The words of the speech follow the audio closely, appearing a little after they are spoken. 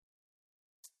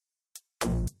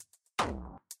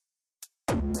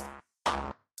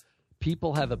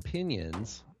people have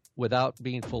opinions without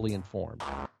being fully informed.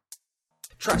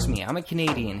 Trust me, I'm a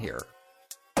Canadian here.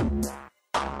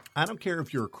 I don't care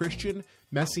if you're a Christian,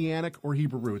 Messianic, or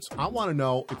Hebrew roots. I want to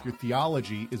know if your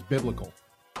theology is biblical.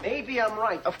 Maybe I'm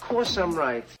right. Of course I'm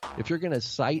right. If you're going to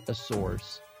cite a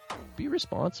source, be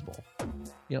responsible.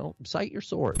 Cite your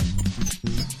source.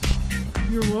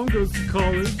 Your mom goes to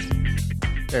college.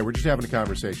 Hey, we're just having a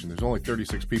conversation. There's only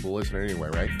 36 people listening anyway,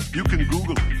 right? You can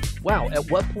Google it. Wow,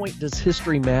 at what point does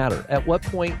history matter? At what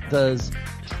point does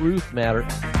truth matter?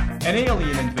 An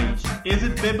alien invasion. Is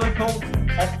it biblical?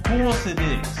 Of course it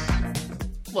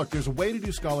is. Look, there's a way to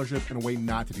do scholarship and a way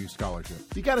not to do scholarship.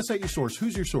 You got to cite your source.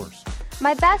 Who's your source?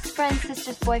 My best friend's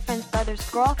sister's boyfriend's brother's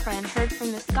girlfriend heard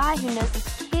from this guy who knows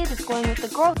this kid is going with the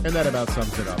girl. And that about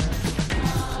sums it up.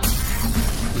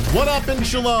 What up and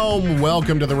shalom?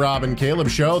 Welcome to the Rob and Caleb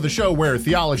Show, the show where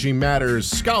theology matters,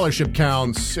 scholarship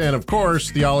counts, and of course,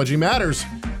 theology matters.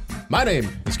 My name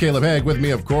is Caleb Haig. With me,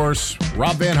 of course,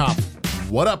 Rob Van Hoff.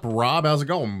 What up, Rob? How's it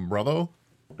going, brother?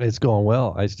 It's going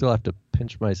well. I still have to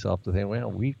pinch myself to think, well,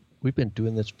 we've been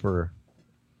doing this for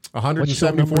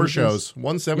 174 shows.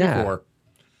 174. Yeah.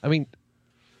 I mean,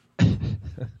 it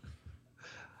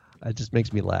just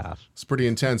makes me laugh. It's pretty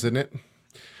intense, isn't it?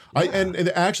 Yeah. And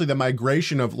actually, the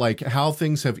migration of like how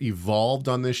things have evolved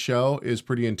on this show is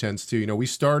pretty intense too. We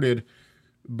started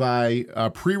by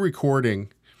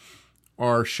pre-recording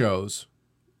our shows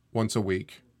once a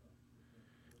week,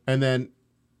 and then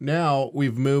now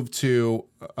we've moved to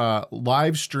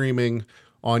live streaming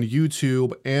on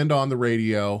YouTube and on the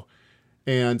radio,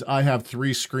 and I have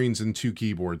 3 screens and 2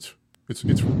 keyboards.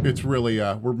 It's really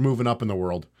we're moving up in the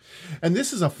world. And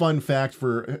this is a fun fact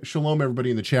for shalom everybody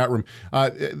in the chat room.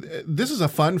 This is a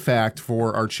fun fact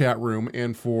for our chat room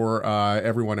and for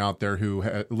everyone out there who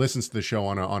listens to the show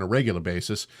on a regular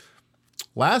basis.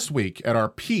 Last week at our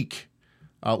peak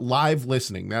live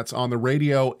listening, that's on the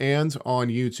radio and on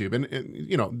YouTube. And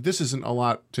this isn't a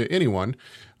lot to anyone,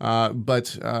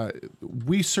 but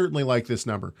we certainly like this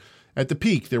number. At the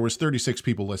peak, there was 36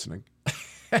 people listening.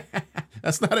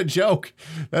 That's not a joke.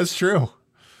 That's true.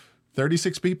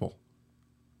 36 people.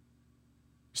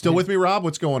 Still with me, Rob?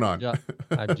 What's going on? Yeah,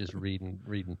 I'm just reading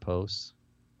posts.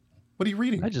 What are you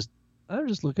reading? I'm just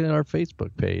looking at our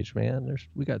Facebook page, man.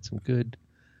 We got some good.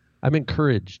 I'm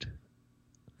encouraged.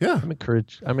 Yeah, I'm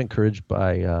encouraged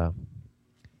by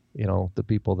the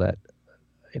people that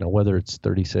whether it's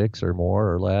 36 or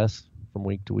more or less from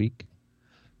week to week.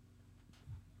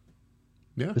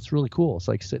 Yeah, it's really cool. It's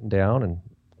like sitting down and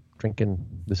drinking.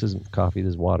 This isn't coffee.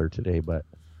 This is water today, but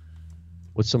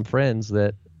with some friends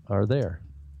that are there.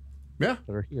 Yeah.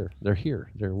 That are here. They're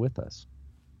here. They're with us.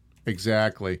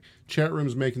 Exactly. Chat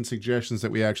room's making suggestions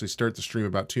that we actually start the stream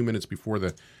about 2 minutes before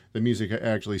the music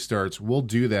actually starts. We'll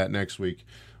do that next week.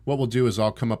 What we'll do is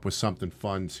I'll come up with something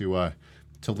fun to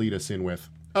lead us in with.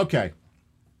 Okay.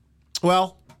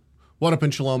 Well, what up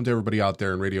and shalom to everybody out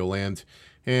there in Radio Land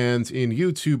and in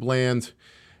YouTube Land.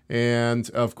 And,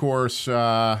 of course,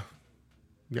 we're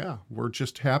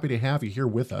just happy to have you here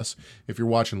with us if you're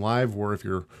watching live or if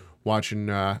you're watching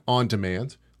on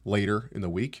demand later in the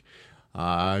week.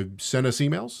 Send us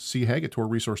emails,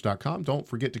 chegg@torresource.com. Don't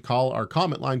forget to call our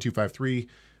comment line,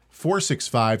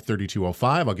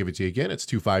 253-465-3205. I'll give it to you again. It's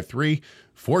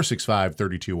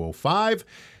 253-465-3205.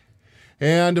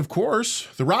 And, of course,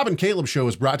 the Rob and Caleb Show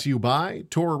is brought to you by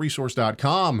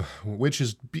TorahResource.com, which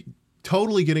is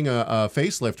totally getting a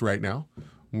facelift right now.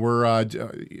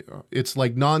 It's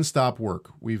like nonstop work.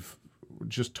 We've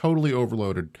just totally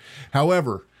overloaded.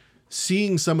 However,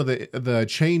 seeing some of the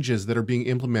changes that are being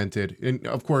implemented, and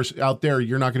of course out there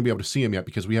you're not going to be able to see them yet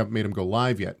because we haven't made them go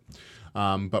live yet.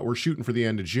 But we're shooting for the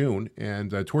end of June,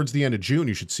 and towards the end of June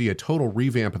you should see a total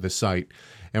revamp of the site,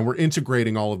 and we're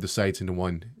integrating all of the sites into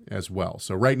one as well.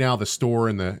 So right now the store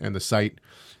and the site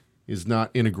is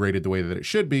not integrated the way that it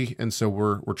should be, and so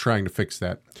we're trying to fix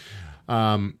that.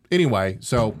 Anyway,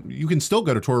 so you can still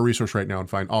go to Torah Resource right now and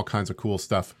find all kinds of cool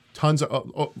stuff. Tons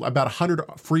of about 100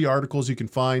 free articles you can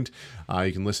find.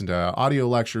 You can listen to audio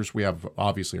lectures. We have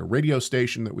obviously a radio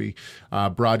station that we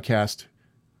broadcast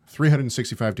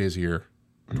 365 days a year,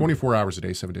 24 hours a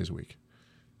day, 7 days a week.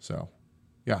 So,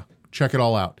 yeah, check it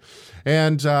all out.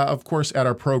 And of course, at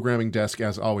our programming desk,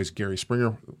 as always, Gary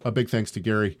Springer. A big thanks to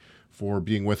Gary for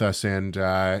being with us and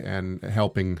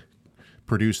helping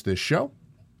produce this show.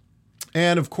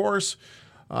 And of course,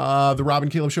 the Rob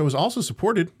and Caleb Show is also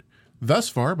supported thus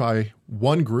far by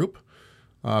one group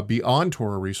beyond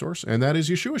Torah Resource, and that is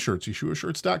Yeshua Shirts,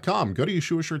 YeshuaShirts.com. Go to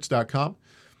YeshuaShirts.com,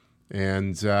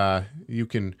 and you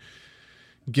can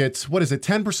get,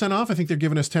 10% off? I think they're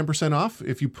giving us 10% off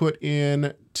if you put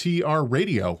in TR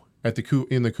Radio at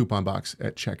in the coupon box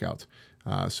at checkout.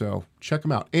 So check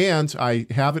them out. And I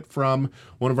have it from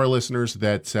one of our listeners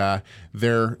that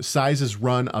their sizes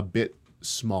run a bit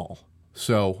small.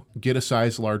 So get a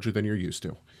size larger than you're used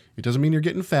to. It doesn't mean you're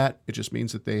getting fat. It just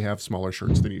means that they have smaller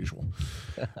shirts than usual.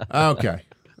 Okay.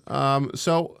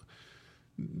 So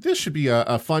this should be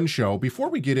a fun show. Before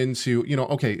we get into,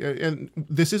 and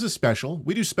this is a special.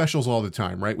 We do specials all the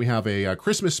time, right? We have a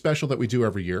Christmas special that we do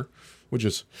every year, which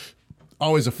is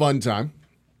always a fun time.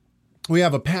 We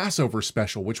have a Passover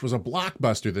special, which was a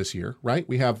blockbuster this year, right?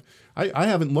 We have, I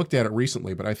haven't looked at it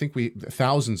recently, but I think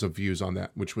thousands of views on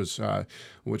that, which was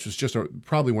just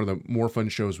probably one of the more fun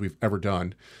shows we've ever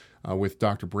done with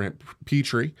Dr. Brant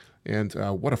Petrie. And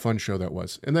what a fun show that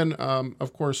was. And then,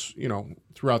 of course,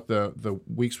 throughout the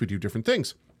weeks, we do different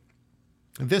things.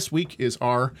 This week is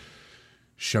our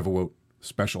Shavuot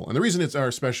special. And the reason it's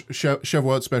our special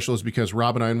Shavuot special is because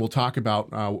Rob and I will talk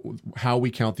about how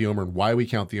we count the Omer and why we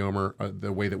count the Omer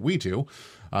the way that we do.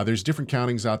 There's different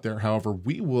countings out there. However,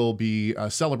 we will be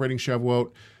celebrating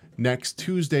Shavuot next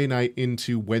Tuesday night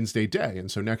into Wednesday day. And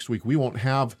so next week we won't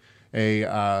have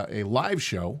a live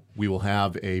show. We will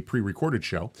have a pre-recorded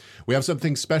show. We have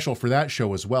something special for that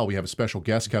show as well. We have a special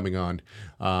guest coming on,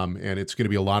 and it's going to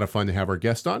be a lot of fun to have our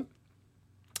guest on.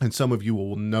 And some of you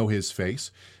will know his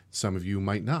face. Some of you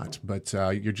might not, but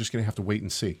you're just going to have to wait and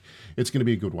see. It's going to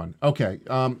be a good one. Okay,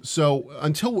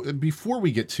 so before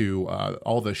we get to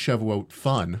all the Shavuot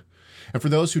fun, and for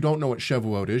those who don't know what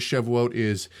Shavuot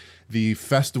is the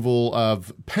festival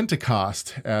of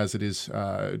Pentecost, as it is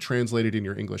translated in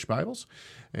your English Bibles,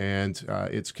 and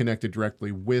it's connected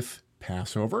directly with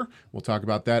Passover. We'll talk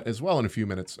about that as well in a few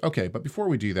minutes. Okay, but before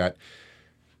we do that,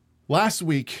 last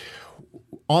week,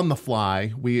 on the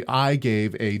fly, I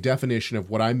gave a definition of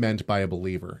what I meant by a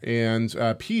believer. And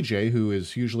PJ, who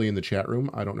is usually in the chat room,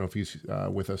 I don't know if he's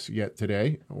with us yet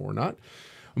today or not,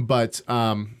 but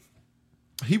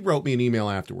he wrote me an email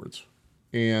afterwards.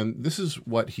 And this is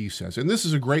what he says. And this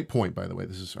is a great point, by the way.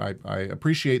 I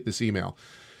appreciate this email.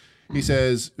 He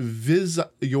says,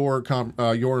 your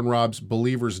and Rob's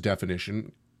believer's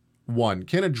definition. 1,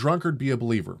 can a drunkard be a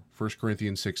believer? 1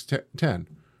 Corinthians 6:10.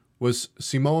 Was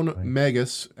Simon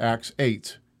Magus, Acts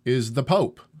 8, is the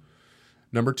Pope.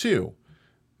 Number 2,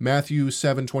 Matthew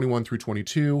 7:21 through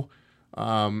 22.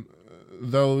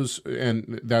 Those,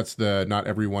 and that's the not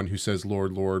everyone who says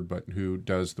Lord, Lord, but who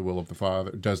does the will of the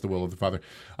Father.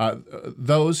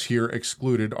 Those here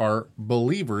excluded are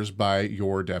believers by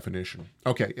your definition.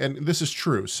 Okay, and this is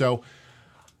true. So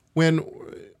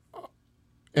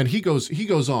and he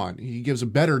goes on. He gives a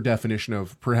better definition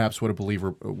of perhaps what a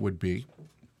believer would be.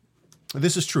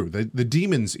 This is true. The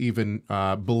demons even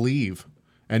believe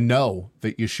and know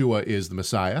that Yeshua is the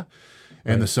Messiah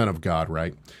and the Son of God,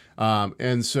 right?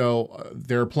 And so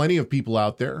there are plenty of people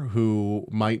out there who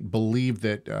might believe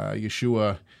that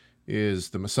Yeshua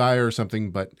is the Messiah or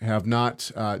something, but have not,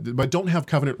 but don't have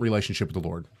covenant relationship with the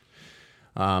Lord.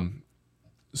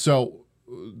 So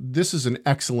this is an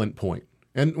excellent point.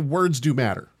 And words do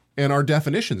matter, and our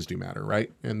definitions do matter,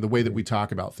 right? And the way that we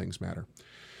talk about things matter.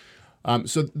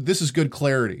 So this is good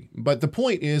clarity. But the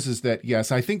point is that,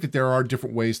 yes, I think that there are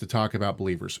different ways to talk about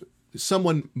believers.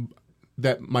 Someone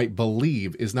that might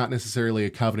believe is not necessarily a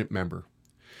covenant member.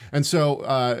 And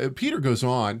so Peter goes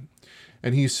on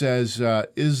and he says,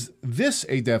 is this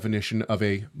a definition of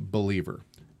a believer?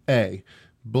 A,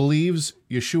 believes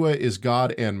Yeshua is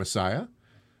God and Messiah.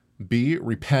 B,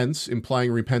 repents,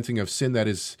 implying repenting of sin that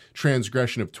is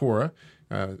transgression of Torah,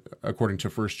 according to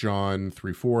 1 John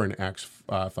 3:4 and Acts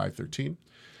 5:13.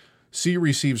 C,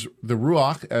 receives the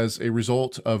Ruach as a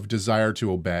result of desire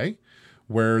to obey,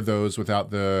 where those without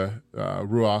the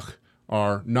Ruach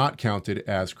are not counted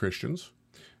as Christians.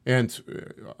 And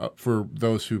for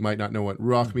those who might not know what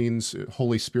Ruach means,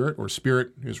 Holy Spirit or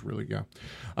Spirit is really, yeah.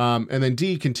 And then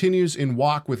D, continues in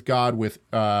walk with God, with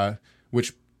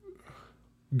which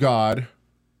God,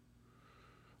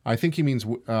 I think he means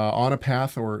on a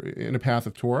path or in a path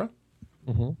of Torah.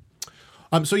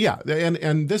 Mm-hmm. So yeah,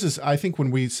 and this is, I think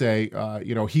when we say,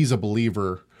 he's a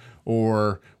believer,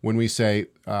 or when we say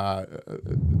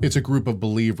it's a group of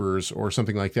believers or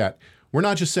something like that, we're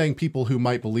not just saying people who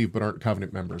might believe but aren't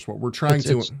covenant members. What we're trying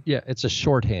it's a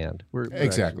shorthand.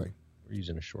 Exactly. We're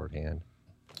using a shorthand.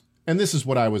 And this is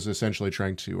what I was essentially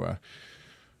trying to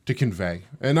convey.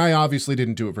 And I obviously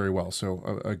didn't do it very well.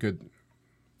 So a good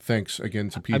thanks again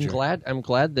to PJ. I'm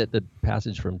glad that the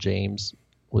passage from James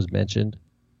was mentioned.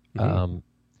 Mm-hmm.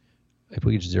 If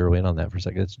we could just zero in on that for a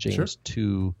second, it's James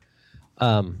 2.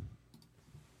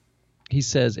 He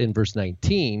says in verse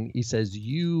 19, he says,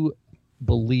 you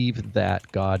believe that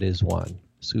God is one.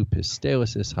 su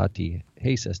pisteosis hati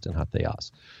hesest and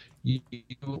hatheos.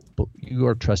 You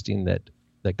are trusting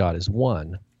that God is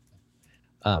one.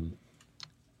 And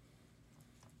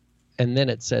then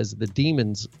it says the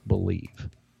demons believe.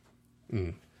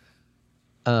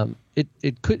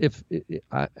 It could,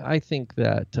 I think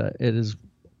that it is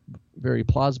very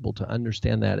plausible to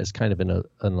understand that as kind of an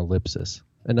ellipsis.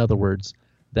 In other words,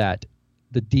 that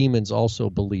the demons also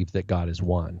believe that God is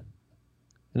one.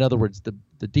 In other words,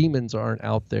 the demons aren't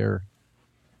out there,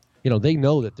 they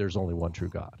know that there's only one true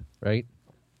God, right?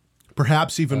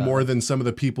 Perhaps even more than some of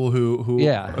the people who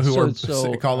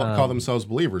call themselves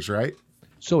believers, right?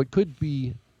 So it could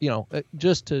be,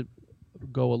 just to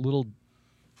go a little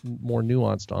more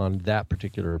nuanced on that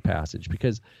particular passage,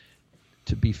 because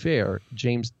to be fair,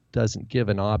 James doesn't give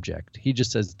an object. He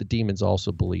just says the demons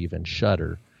also believe and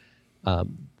shudder.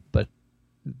 But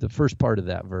the first part of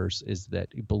that verse is that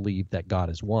you believe that God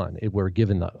is one. We're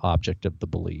given the object of the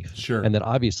belief. Sure. And that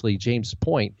obviously James'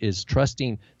 point is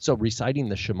trusting. So reciting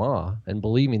the Shema and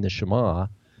believing the Shema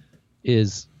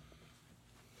is,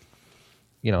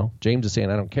 James is saying,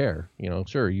 I don't care.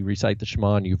 Sure, you recite the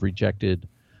Shema and you've rejected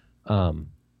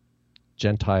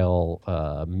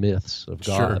Gentile myths of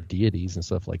God, Sure. of deities and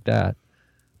stuff like that.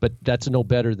 But that's no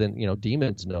better than,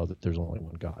 demons know that there's only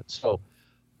one God. So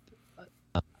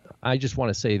I just want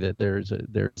to say that there's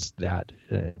that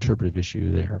interpretive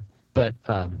issue there. But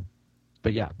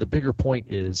yeah, the bigger point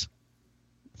is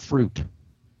fruit.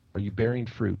 Are you bearing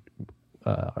fruit?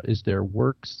 Is there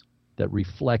works that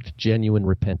reflect genuine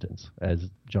repentance, as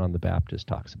John the Baptist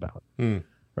talks about?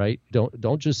 Right?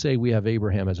 Don't just say we have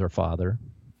Abraham as our father,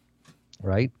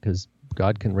 right? Because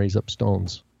God can raise up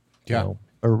stones,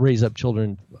 or raise up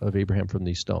children of Abraham from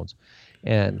these stones.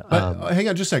 And hang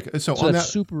on just a second. So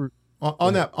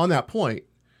on that point,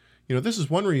 this is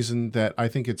one reason that I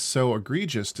think it's so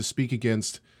egregious to speak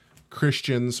against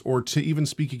Christians or to even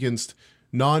speak against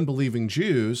non-believing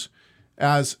Jews,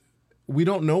 as we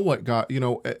don't know what God, we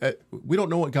don't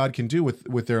know what God can do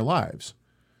with their lives.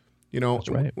 That's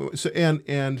right. So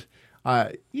and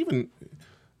even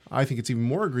I think it's even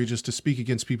more egregious to speak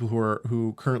against people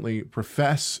who currently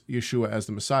profess Yeshua as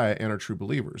the Messiah and are true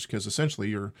believers, because essentially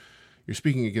you're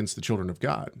speaking against the children of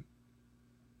God,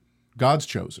 God's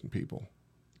chosen people.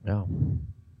 No.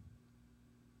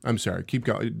 I'm sorry. Keep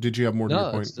going. Did you have more to your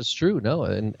point? No, that's true. No,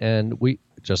 and we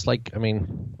just like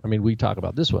we talk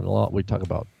about this one a lot. We talk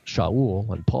about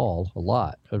Shaul and Paul a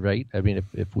lot, right? I mean,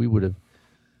 if we would have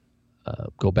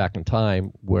go back in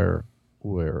time where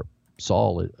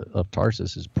Saul of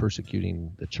Tarsus is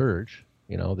persecuting the church,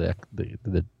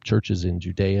 the churches in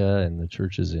Judea and the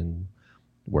churches in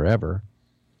wherever,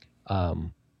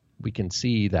 we can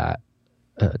see that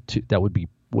that would be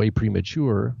way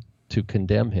premature to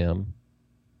condemn him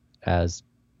as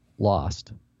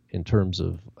lost in terms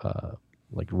of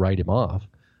write him off.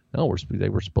 No, they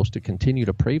were supposed to continue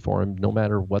to pray for him no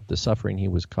matter what the suffering he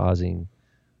was causing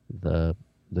the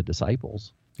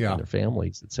disciples and their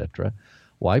families, etc.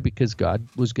 Why? Because God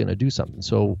was going to do something.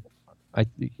 So I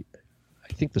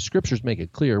think the scriptures make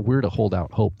it clear we're to hold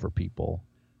out hope for people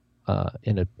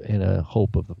in a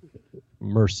hope of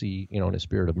mercy, in a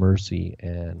spirit of mercy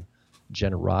and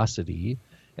generosity.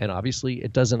 And obviously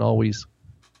it doesn't always,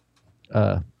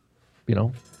 there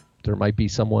might be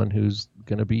someone who's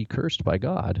going to be cursed by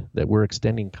God that we're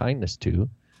extending kindness to.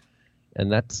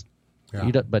 And that's,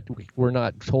 but we're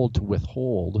not told to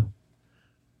withhold,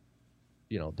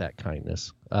 that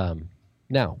kindness.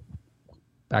 Now,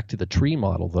 back to the tree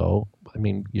model, though. I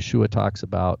mean, Yeshua talks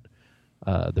about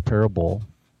the parable,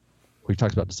 where he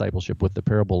talks about discipleship with the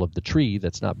parable of the tree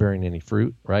that's not bearing any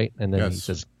fruit, right? And then he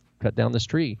says, cut down this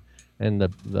tree. And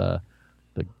the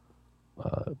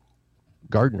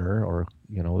gardener, or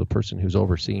the person who's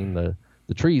overseeing the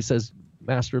tree, says,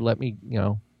 Master, let me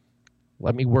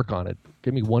work on it.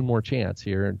 Give me one more chance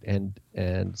here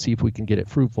and see if we can get it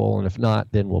fruitful. And if not,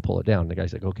 then we'll pull it down. And the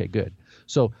guy's like, okay, good.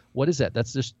 So what is that?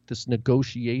 That's just this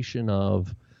negotiation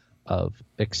of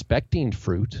expecting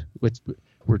fruit.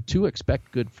 We're to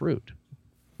expect good fruit.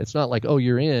 It's not like, oh,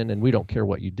 you're in and we don't care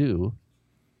what you do.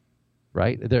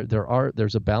 Right?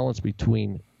 There's a balance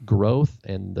between growth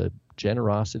and the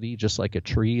generosity, just like a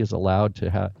tree is allowed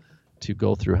to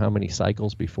go through how many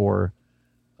cycles before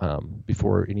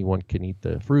anyone can eat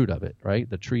the fruit of it, right?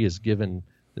 The tree is given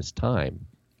this time.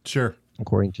 Sure.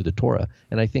 According to the Torah.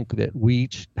 And I think that we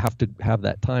each have to have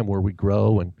that time where we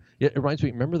grow. And it reminds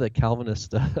me, remember the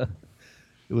Calvinist, it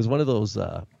was one of those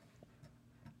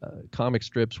comic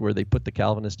strips where they put the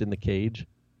Calvinist in the cage,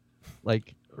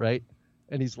 right?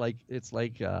 And he's like, it's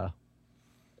like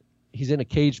he's in a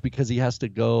cage because he has to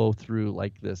go through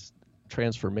this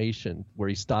transformation where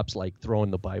he stops like throwing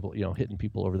the Bible, hitting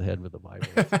people over the head with the Bible.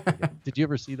 Did you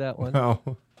ever see that one?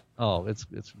 No. Oh, it's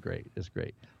great. It's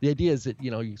great. The idea is that,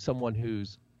 someone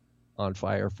who's on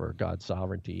fire for God's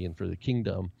sovereignty and for the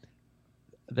kingdom,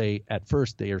 at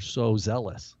first they are so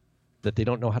zealous that they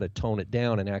don't know how to tone it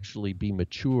down and actually be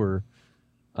mature,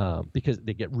 because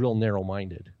they get real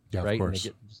narrow-minded, Yeah, right? of course.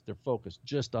 And they're focused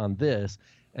just on this,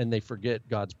 and they forget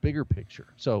God's bigger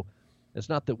picture. So it's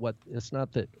not that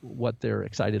what they're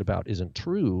excited about isn't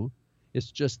true. It's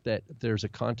just that there's a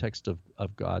context of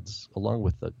God's, along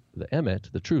with the emet,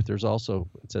 the truth. There's also,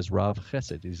 it says Rav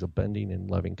Chesed, he's abounding in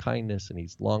loving kindness, and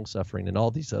he's long-suffering, and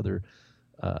all these other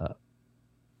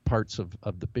parts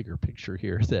of the bigger picture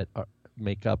here that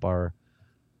make up our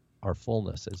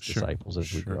fullness as disciples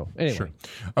as we grow. Anyway. Sure.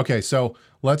 Okay, so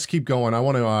let's keep going. I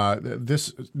want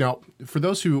to now, for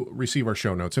those who receive our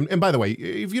show notes, and by the way,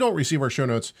 if you don't receive our show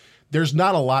notes, there's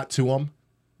not a lot to them,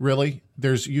 really.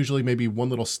 There's usually maybe one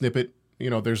little snippet.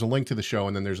 There's a link to the show,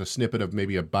 and then there's a snippet of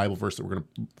maybe a Bible verse that we're going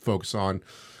to focus on.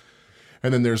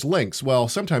 And then there's links. Well,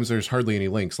 sometimes there's hardly any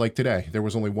links. Like today, there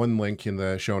was only one link in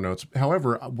the show notes.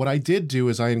 However, what I did do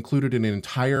is I included an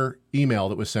entire email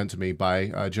that was sent to me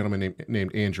by a gentleman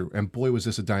named Andrew. And boy, was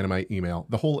this a dynamite email.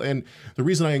 And the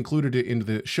reason I included it into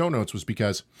the show notes was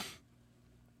because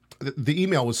the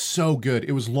email was so good.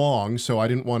 It was long, so I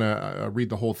didn't want to read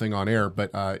the whole thing on air,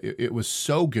 but it was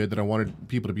so good that I wanted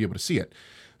people to be able to see it.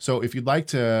 So if you'd like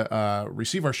to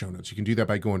receive our show notes, you can do that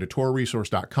by going to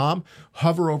TorahResource.com,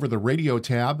 hover over the radio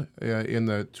tab in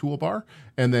the toolbar,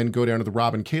 and then go down to the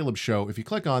Rob and Caleb Show. If you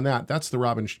click on that, that's the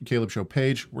Rob and Caleb Show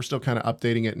page. We're still kind of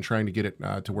updating it and trying to get it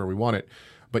to where we want it.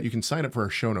 But you can sign up for our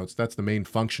show notes. That's the main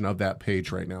function of that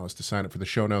page right now, is to sign up for the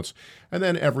show notes. And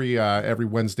then every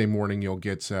Wednesday morning, you'll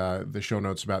get the show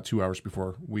notes about 2 hours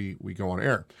before we go on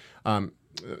air.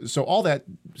 So all that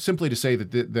simply to say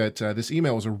that this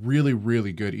email is a really,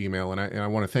 really good email, and I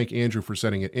want to thank Andrew for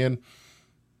sending it in.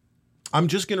 I'm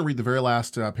just going to read the very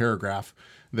last paragraph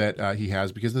that he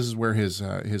has, because this is where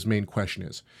his main question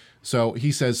is. So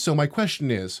he says, so my question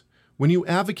is, when you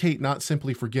advocate not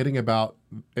simply forgetting about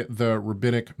the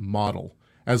rabbinic model,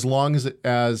 as long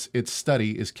as its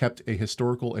study is kept a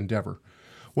historical endeavor,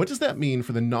 what does that mean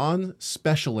for the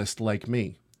non-specialist like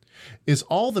me? Is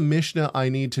all the Mishnah I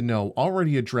need to know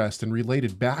already addressed and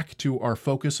related back to our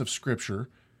focus of Scripture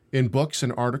in books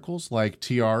and articles like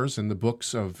TR's and the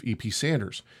books of E.P.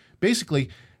 Sanders? Basically,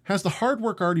 has the hard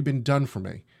work already been done for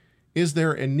me? Is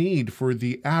there a need for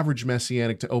the average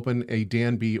Messianic to open a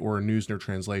Danby or a Neusner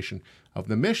translation of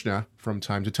the Mishnah from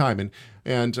time to time?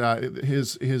 And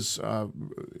his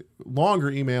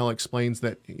longer email explains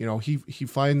that he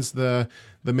finds the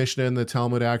Mishnah and the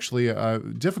Talmud actually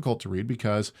difficult to read,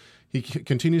 because he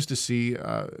continues to see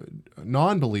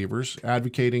non-believers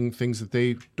advocating things that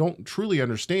they don't truly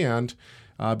understand,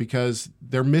 because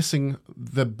they're missing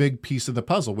the big piece of the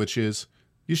puzzle, which is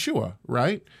Yeshua,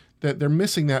 right? That they're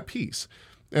missing that piece.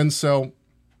 And so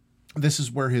this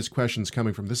is where his question's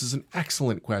coming from. This is an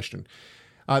excellent question.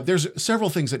 There's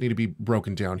several things that need to be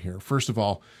broken down here. First of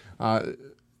all,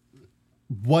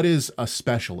 what is a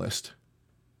specialist?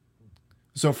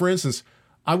 So for instance,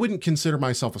 I wouldn't consider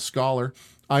myself a scholar.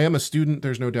 I am a student,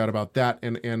 there's no doubt about that,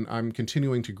 and I'm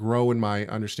continuing to grow in my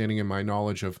understanding and my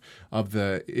knowledge of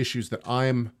the issues that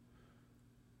I'm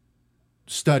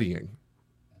studying.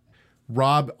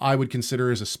 Rob, I would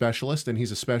consider as a specialist, and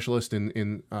he's a specialist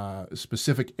in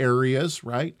specific areas,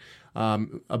 right?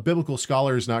 A biblical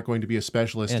scholar is not going to be a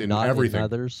specialist and in not everything. In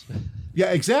others.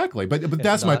 Yeah, exactly. But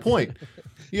that's my point.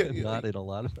 Yeah, not in a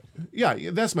lot of.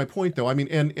 Yeah, that's my point, though. I mean,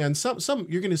 and some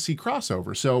you're going to see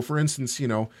crossover. So, for instance,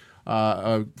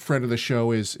 a friend of the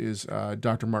show is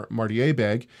Dr. Marty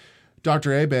Abegg. Dr.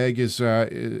 Abegg is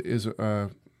a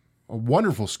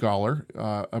wonderful scholar,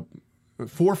 a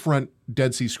forefront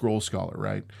Dead Sea Scrolls scholar,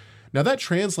 right? Now that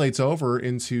translates over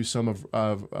into some of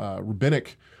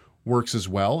rabbinic works as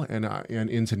well, and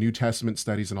into New Testament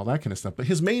studies and all that kind of stuff. But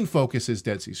his main focus is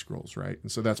Dead Sea Scrolls, right?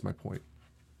 And so that's my point.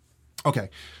 Okay,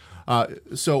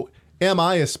 so am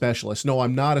I a specialist? No,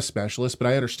 I'm not a specialist, but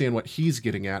I understand what he's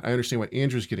getting at. I understand what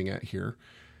Andrew's getting at here.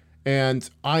 And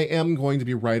I am going to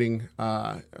be writing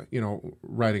a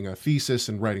thesis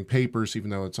and writing papers, even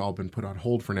though it's all been put on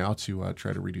hold for now to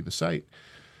try to redo the site.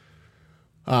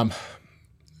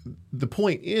 The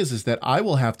point is that I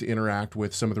will have to interact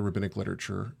with some of the rabbinic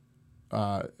literature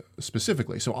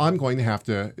specifically. So I'm going to have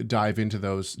to dive into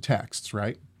those texts,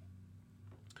 right?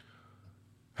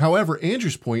 However,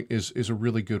 Andrew's point is a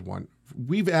really good one.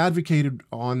 We've advocated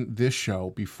on this show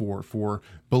before for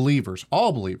believers,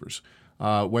 all believers,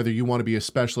 whether you want to be a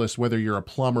specialist, whether you're a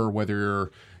plumber, whether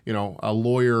you're, a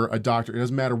lawyer, a doctor, it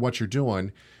doesn't matter what you're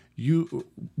doing.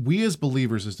 We as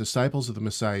believers, as disciples of the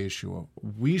Messiah Yeshua,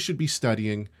 we should be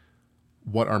studying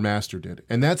what our master did.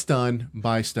 And that's done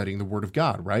by studying the Word of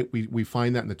God, right? We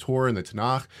find that in the Torah and the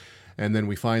Tanakh, and then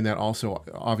we find that also,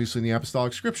 obviously, in the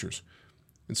Apostolic Scriptures.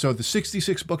 And so the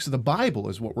 66 books of the Bible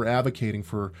is what we're advocating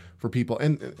for people.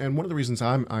 And one of the reasons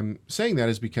I'm saying that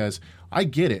is because I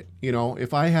get it.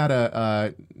 If I had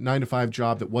a 9-to-5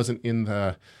 job that wasn't in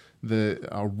the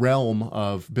realm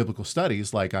of biblical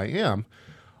studies like I am,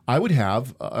 I would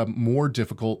have a more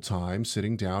difficult time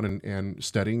sitting down and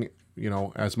studying,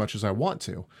 as much as I want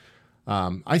to.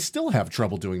 I still have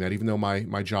trouble doing that, even though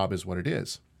my job is what it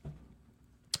is.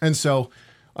 And so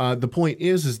the point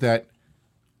is that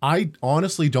I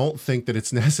honestly don't think that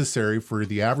it's necessary for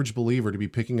the average believer to be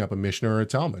picking up a Mishnah or a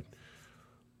Talmud.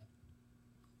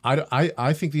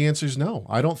 I think the answer is no.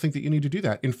 I don't think that you need to do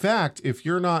that. In fact, if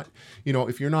you're not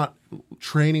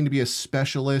training to be a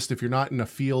specialist, if you're not in a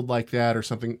field like that or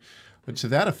something to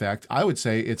that effect, I would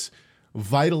say it's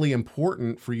vitally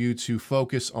important for you to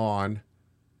focus on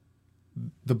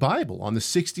the Bible, on the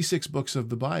 66 books of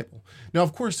the Bible. Now,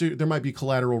 of course, there might be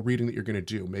collateral reading that you're going to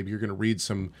do. Maybe you're going to read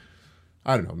some,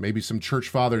 I don't know, maybe some church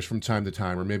fathers from time to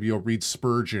time, or maybe you'll read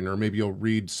Spurgeon, or maybe you'll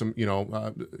read some,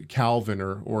 Calvin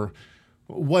or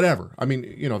whatever. I mean,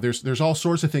 there's all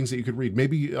sorts of things that you could read.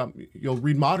 Maybe you'll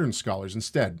read modern scholars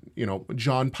instead,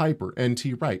 John Piper,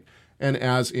 N.T. Wright, and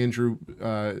as Andrew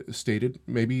stated,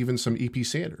 maybe even some E.P.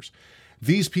 Sanders.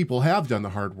 These people have done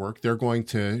the hard work. They're going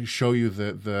to show you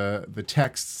the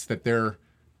texts that they're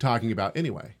talking about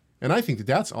anyway. And I think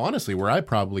that's honestly where I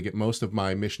probably get most of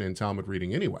my Mishnah and Talmud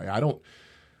reading anyway.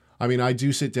 I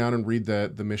do sit down and read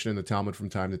the Mishnah and the Talmud from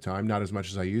time to time, not as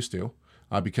much as I used to,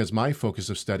 because my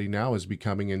focus of study now is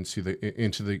becoming into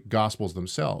the Gospels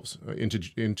themselves, into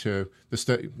the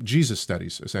Jesus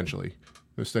studies, essentially,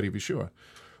 the study of Yeshua.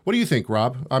 What do you think,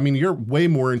 Rob? I mean, you're way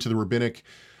more into the rabbinic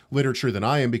literature than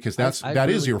I am, because that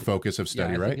is your focus of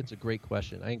study, right? I think it's a great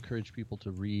question. I encourage people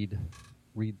to read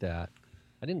that.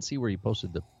 I didn't see where you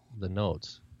posted the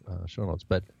notes, show notes,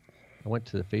 but I went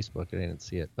to the Facebook and I didn't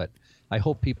see it. But I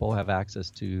hope people have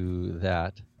access to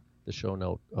the show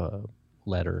note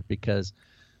letter, because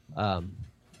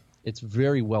it's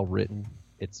very well written.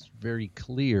 It's very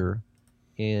clear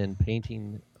in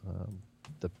painting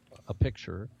a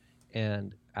picture,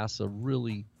 and asks a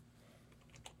really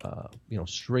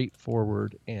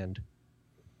straightforward and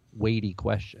weighty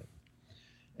question.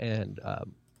 And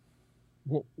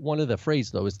one of the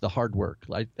phrases, though, is the hard work.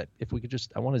 Like that, if we could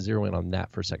I want to zero in on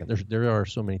that for a second. There are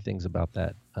so many things about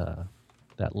that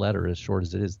letter, as short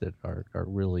as it is, that are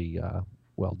really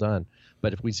well done.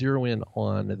 But if we zero in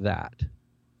on that,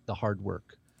 the hard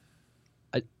work,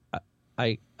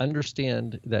 I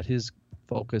understand that his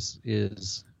focus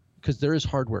is, because there is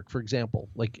hard work. For example,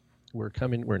 like we're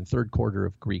in third quarter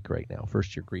of Greek right now,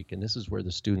 first year Greek, and this is where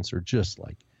the students are just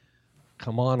like,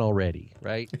 come on already,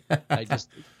 right?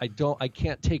 I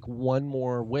can't take one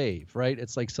more wave, right?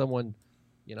 It's like someone,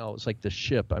 it's like the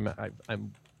ship.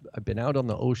 I've been out on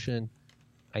the ocean.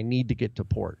 I need to get to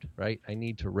port, right? I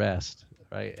need to rest,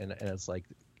 right? And it's like,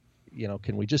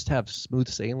 can we just have smooth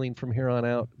sailing from here on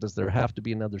out? Does there have to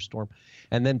be another storm?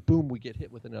 And then boom, we get hit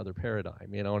with another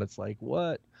paradigm, and it's like,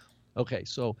 what? Okay,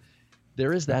 so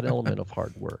there is that element of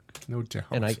hard work. No doubt.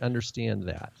 And I understand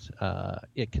that.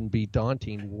 It can be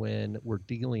daunting when we're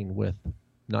dealing with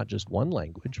not just one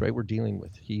language, right? We're dealing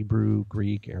with Hebrew,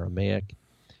 Greek, Aramaic,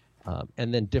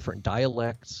 and then different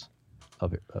dialects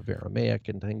of Aramaic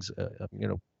and things,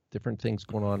 different things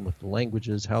going on with the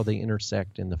languages, how they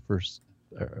intersect in the first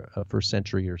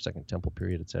century or Second Temple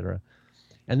period, etc.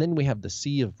 And then we have the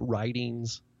sea of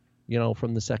writings,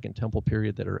 from the Second Temple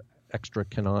period that are extra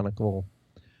canonical.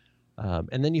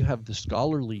 And then you have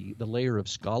the layer of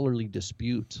scholarly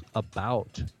disputes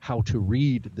about how to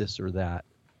read this or that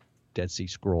Dead Sea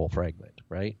Scroll fragment,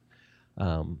 right?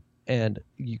 And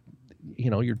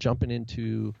you're jumping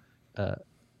into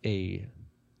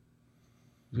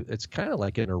it's kind of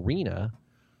like an arena.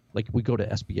 Like we go to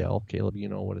SBL, Caleb, you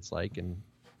know what it's like, and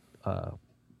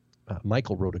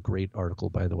Michael wrote a great article,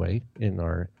 by the way, in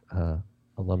our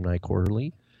Alumni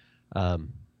Quarterly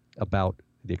about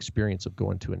the experience of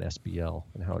going to an SBL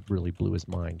and how it really blew his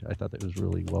mind. I thought that was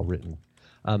really well written.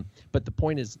 But the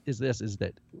point is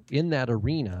that in that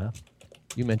arena,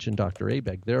 you mentioned Dr.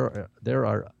 Abegg, there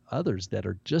are others that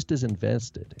are just as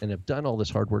invested and have done all this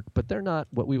hard work, but they're not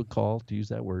what we would call, to use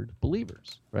that word,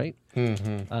 believers, right?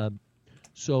 Mm-hmm.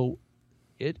 So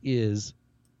it is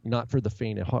not for the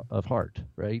faint of heart,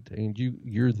 right? And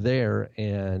you're there,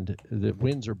 and the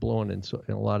winds are blowing in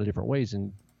a lot of different ways.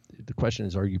 And the question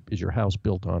is, is your house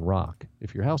built on rock?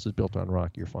 If your house is built on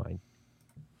rock, you're fine.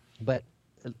 But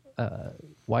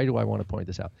why do I want to point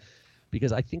this out?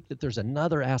 Because I think that there's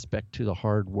another aspect to the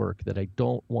hard work that I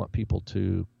don't want people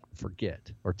to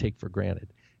forget or take for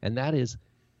granted, and that is,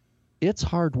 it's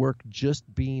hard work just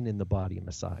being in the body of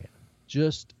Messiah,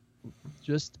 just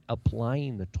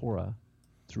applying the Torah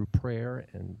through prayer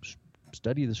and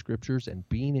study of the scriptures and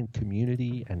being in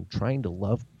community and trying to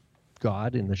love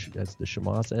God as the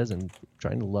Shema says, and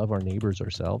trying to love our neighbors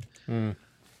ourselves.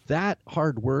 That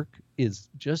hard work is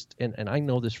just, and I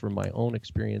know this from my own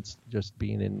experience, just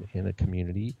being in a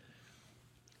community,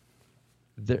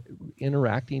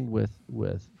 interacting with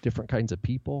different kinds of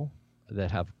people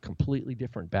that have completely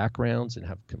different backgrounds and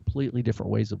have completely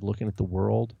different ways of looking at the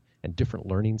world and different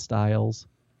learning styles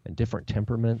and different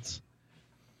temperaments.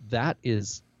 That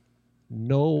is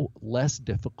no less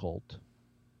difficult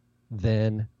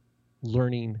than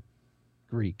learning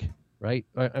Greek, right?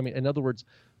 I mean, in other words,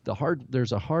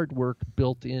 there's a hard work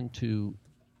built into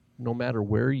no matter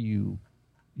where you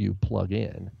plug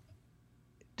in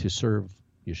to serve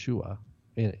Yeshua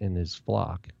in his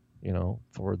flock,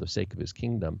 for the sake of his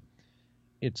kingdom.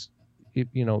 It's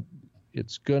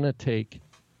going to take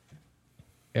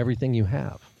everything you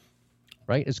have,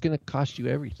 right? It's going to cost you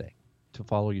everything to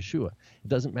follow Yeshua. It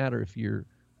doesn't matter if you're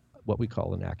what we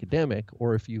call an academic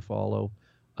or if you follow,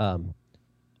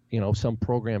 some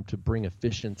program to bring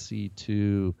efficiency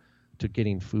to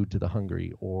getting food to the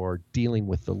hungry, or dealing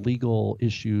with the legal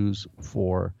issues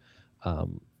for,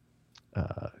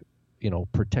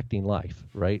 protecting life,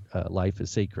 right? Life is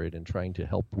sacred, and trying to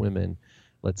help women,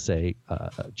 let's say,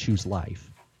 choose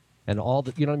life, and all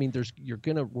the,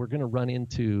 we're gonna run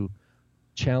into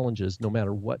challenges no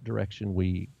matter what direction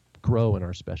we grow in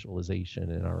our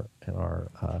specialization and our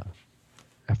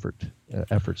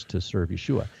efforts to serve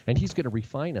Yeshua, and he's going to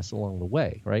refine us along the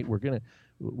way, right?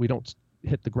 We don't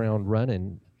hit the ground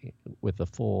running with a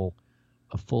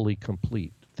fully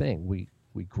complete thing. We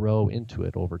grow into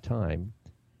it over time,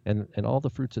 and all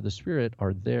the fruits of the Spirit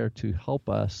are there to help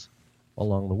us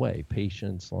along the way: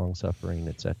 patience, long suffering,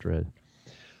 etc.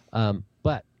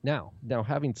 But now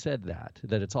having said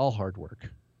that it's all hard work.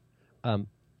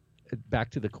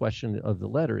 Back to the question of the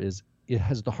letter is,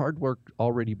 has the hard work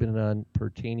already been done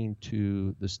pertaining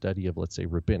to the study of, let's say,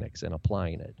 rabbinics and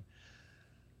applying it?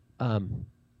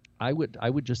 I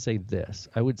would just say this.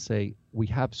 I would say we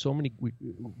have so many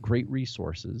great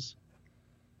resources,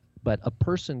 but a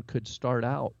person could start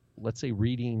out, let's say,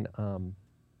 reading,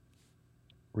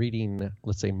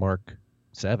 let's say, Mark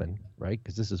 7, right?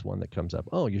 Because this is one that comes up.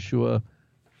 Oh, Yeshua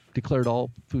declared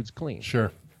all foods clean. Sure.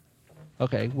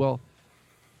 Okay, well,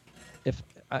 if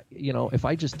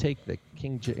I just take the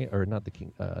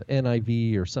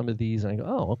NIV or some of these, and I go,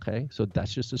 oh, okay, so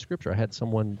that's just a scripture. I had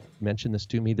someone mention this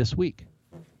to me this week.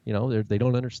 They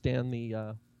don't understand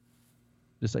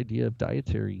this idea of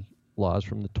dietary laws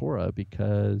from the Torah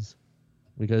because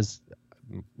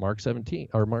Mark 17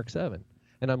 or Mark 7,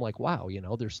 and I'm like, wow,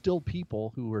 there's still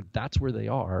people that's where they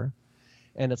are,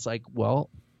 and it's like,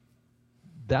 well,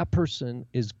 that person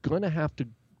is going to have to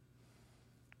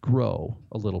grow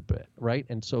a little bit, right?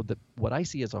 And so what I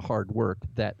see as a hard work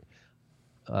that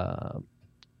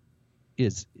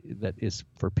is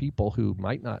for people who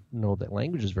might not know that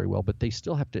languages very well, but they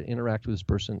still have to interact with this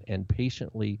person and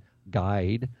patiently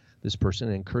guide this person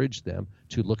and encourage them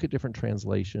to look at different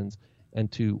translations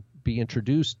and to be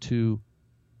introduced to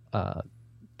the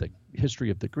history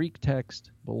of the Greek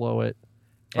text below it.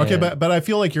 Okay, but I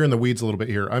feel like you're in the weeds a little bit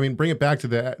here. I mean, bring it back to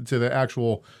the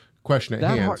actual question at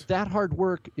hand. That hard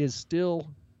work is still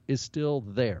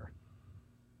there.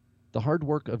 The hard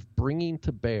work of bringing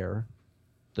to bear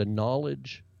the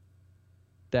knowledge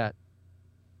that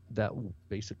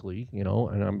basically, and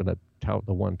I'm going to tout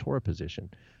the One Torah position.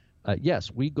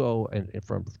 Yes, we go and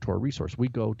from Torah Resource, we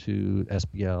go to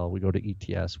SBL, we go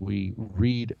to ETS, we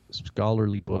read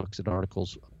scholarly books and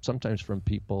articles, sometimes from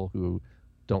people who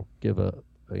don't give a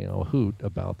hoot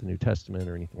about the New Testament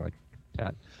or anything like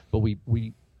that. But we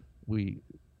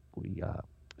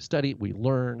study, we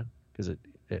learn,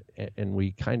 and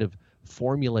we kind of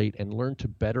formulate and learn to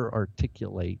better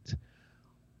articulate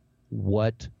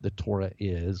what the Torah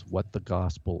is, what the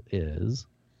gospel is,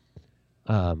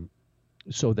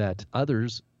 so that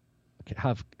others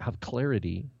have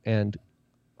clarity and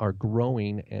are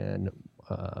growing and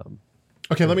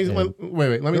Okay, let me and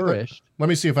wait. nourished. Let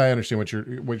me see if I understand what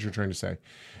you're trying to say.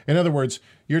 In other words,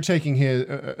 you're taking his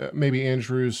maybe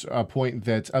Andrew's point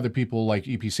that other people like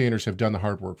E.P. Sanders have done the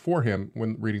hard work for him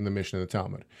when reading the Mishnah and the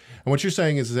Talmud. And what you're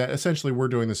saying is that essentially we're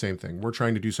doing the same thing. We're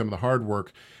trying to do some of the hard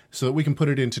work so that we can put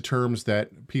it into terms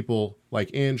that people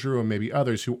like Andrew and maybe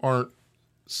others who aren't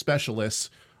specialists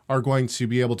are going to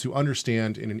be able to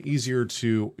understand in an easier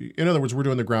to. In other words, we're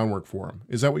doing the groundwork for them.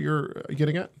 Is that what you're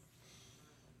getting at?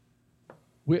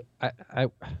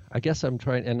 I guess I'm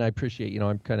trying, and I appreciate,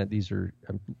 I'm kind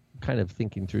of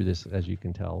thinking through this, as you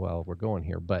can tell while we're going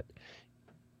here, but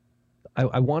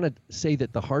I want to say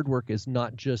that the hard work is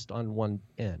not just on one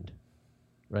end,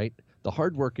 right? The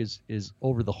hard work is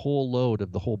over the whole load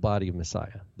of the whole body of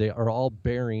Messiah. They are all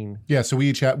bearing. Yeah. So we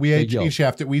each have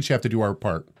to do our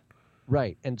part.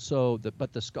 Right. And so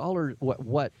but the scholar,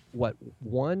 what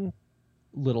one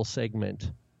little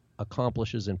segment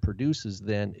accomplishes and produces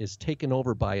then is taken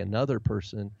over by another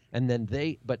person, and then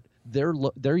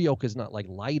their yoke is not like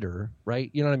lighter,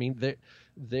 right? You know what I mean?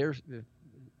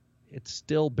 It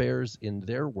still bears in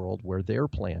their world where they're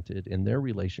planted, in their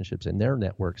relationships, in their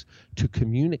networks to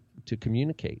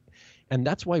communicate. And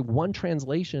that's why one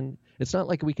translation, it's not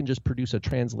like we can just produce a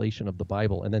translation of the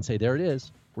Bible and then say, there it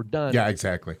is, we're done. Yeah,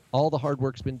 exactly. All the hard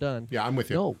work's been done. Yeah, I'm with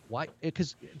you. No, why?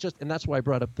 And that's why I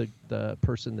brought up the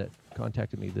person that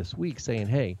contacted me this week saying,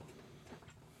 hey,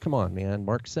 come on, man,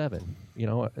 Mark 7,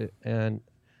 and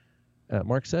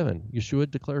Mark 7,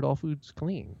 Yeshua declared all foods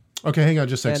clean. Okay, hang on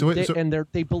just a second.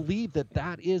 They believe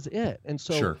that is it. And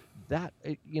so sure. That,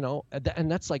 and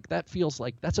that's like, that feels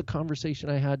like that's a conversation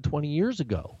I had 20 years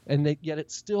ago. And yet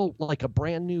it's still like a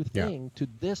brand new thing to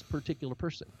this particular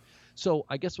person. So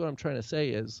I guess what I'm trying to say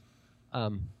is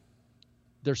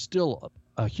there's still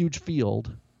a huge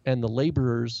field, and the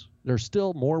laborers, there's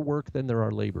still more work than there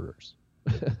are laborers.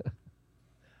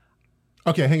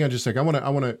 Okay, hang on just a second. I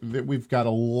want to. We've got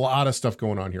a lot of stuff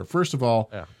going on here. First of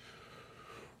all,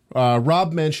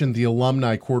 Rob mentioned the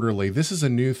Alumni Quarterly. This is a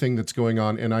new thing that's going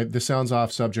on, and this sounds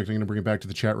off subject. I'm going to bring it back to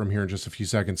the chat room here in just a few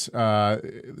seconds.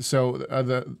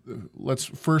 Let's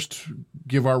first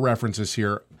give our references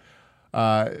here.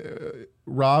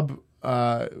 Rob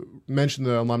mentioned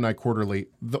the Alumni Quarterly.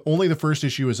 Only the first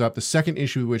issue is up. The second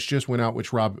issue, which just went out,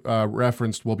 which Rob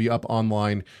referenced, will be up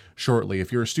online shortly.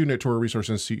 If you're a student at Torah Resource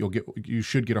Institute, you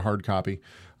should get a hard copy,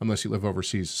 unless you live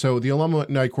overseas. So the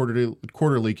Alumni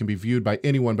Quarterly can be viewed by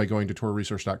anyone by going to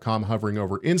TorahResource.com, hovering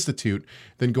over Institute,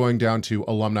 then going down to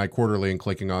Alumni Quarterly and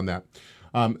clicking on that.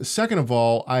 Second of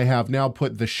all, I have now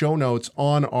put the show notes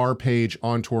on our page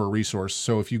on Torah Resource.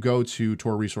 So if you go to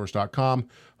TorahResource.com,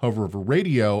 hover over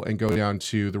radio, and go down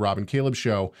to the Rob and Caleb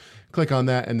Show, click on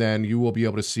that, and then you will be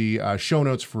able to see show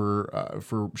notes for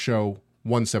show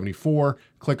 174.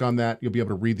 Click on that. You'll be able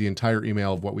to read the entire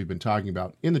email of what we've been talking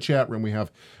about. In the chat room, we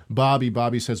have Bobby.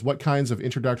 Bobby says, what kinds of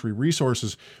introductory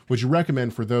resources would you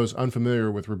recommend for those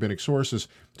unfamiliar with rabbinic sources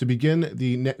to begin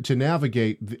to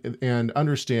navigate and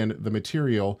understand the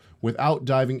material without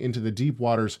diving into the deep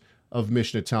waters of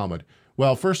Mishnah Talmud?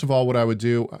 Well, first of all, what I would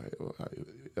do,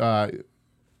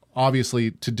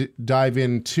 obviously, to dive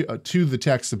into to the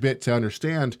text a bit to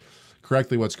understand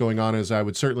correctly what's going on, is I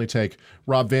would certainly take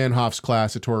Rob Van Hoff's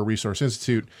class at Torah Resource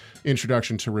Institute,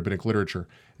 Introduction to Rabbinic Literature.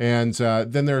 And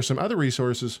then there are some other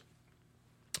resources.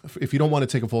 If you don't want to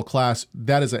take a full class,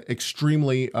 that is an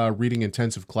extremely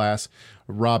reading-intensive class.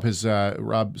 Rob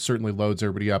certainly loads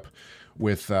everybody up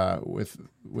with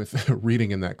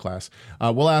reading in that class.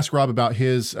 We'll ask Rob about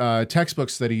his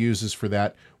textbooks that he uses for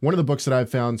that. One of the books that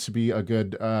I've found to be a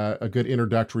good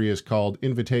introductory is called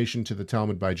Invitation to the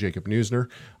Talmud by Jacob Neusner.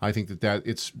 I think that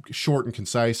it's short and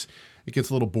concise. It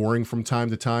gets a little boring from time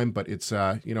to time, but it's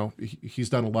he's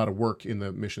done a lot of work in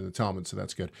the Mishnah and the Talmud, so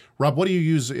that's good. Rob, what do you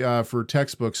use for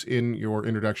textbooks in your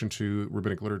introduction to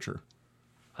rabbinic literature?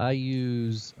 I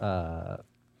use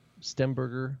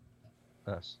Stemberger.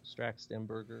 Strack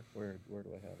Stemberger. Where do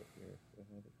I have it here?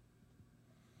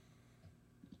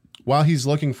 While he's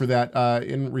looking for that,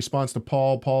 in response to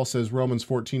Paul says Romans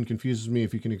 14 confuses me.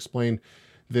 If you can explain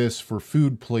this for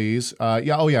food, please.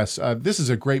 Yes. This is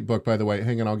a great book, by the way.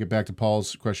 Hang on, I'll get back to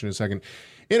Paul's question in a second.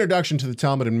 Introduction to the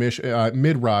Talmud and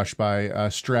Midrash by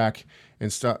Strack and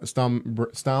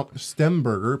Stemberger.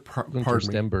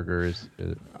 Stemberger is,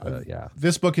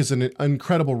 This book is an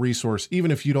incredible resource.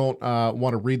 Even if you don't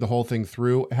want to read the whole thing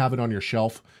through, have it on your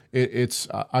shelf.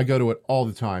 I go to it all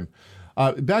the time.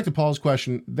 Back to Paul's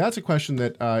question. That's a question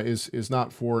that is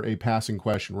not for a passing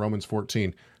question, Romans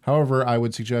 14. However, I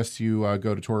would suggest you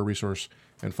go to Torah Resource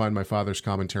and find my father's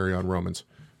commentary on Romans.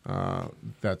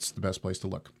 That's the best place to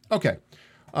look. Okay.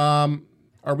 Are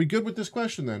we good with this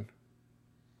question then?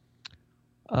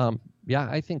 Yeah,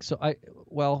 I think so.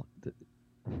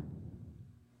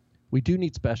 We do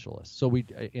need specialists. So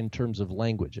in terms of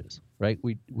languages, right?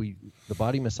 The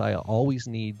body Messiah always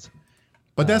needs.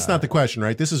 But that's not the question,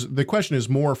 right? The question is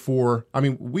more for. I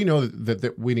mean, we know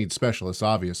that we need specialists,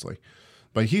 obviously,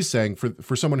 but he's saying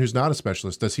for someone who's not a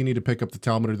specialist, does he need to pick up the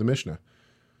Talmud or the Mishnah?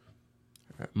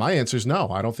 My answer is no.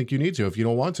 I don't think you need to if you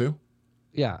don't want to.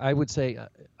 Yeah, I would say.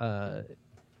 There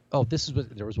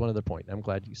was one other point. I'm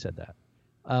glad you said that.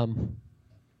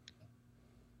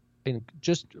 And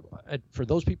just for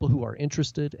those people who are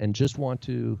interested and just want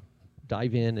to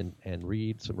dive in and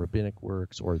read some rabbinic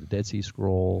works or the Dead Sea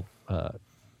Scroll,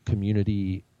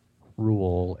 community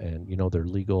rule, and their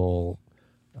legal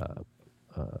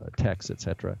texts,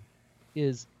 etc.,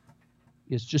 is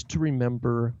just to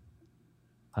remember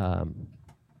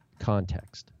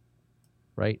context,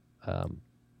 right?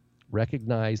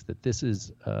 Recognize that this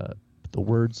is the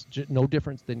words, no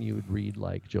difference than you would read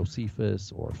like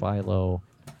Josephus or Philo,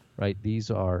 right? These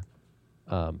are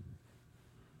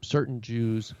certain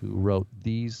Jews who wrote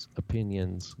these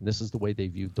opinions. This is the way they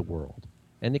viewed the world.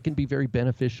 And it can be very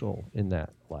beneficial in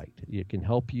that light. It can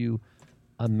help you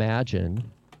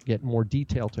get more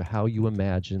detail to how you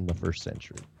imagine the first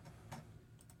century.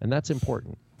 And that's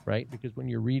important, right? Because when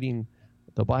you're reading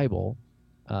the Bible,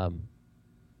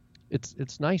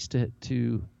 it's nice to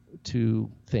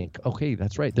think, okay,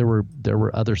 that's right. There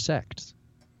were other sects,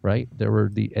 right?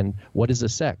 And what is a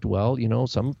sect? Well,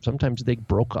 sometimes they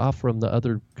broke off from the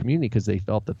other community because they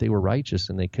felt that they were righteous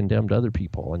and they condemned other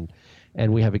people,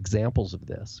 and we have examples of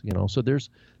this, So there's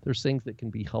things that can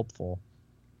be helpful,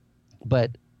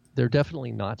 but they're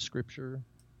definitely not scripture.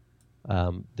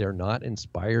 They're not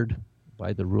inspired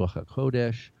by the Ruach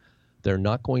HaKodesh. They're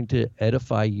not going to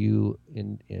edify you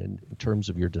in terms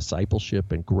of your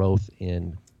discipleship and growth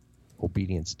in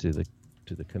obedience to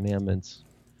the commandments.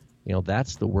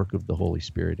 That's the work of the Holy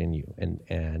Spirit in you.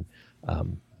 And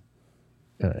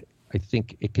I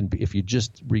think it can be, if you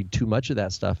just read too much of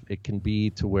that stuff, it can be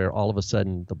to where all of a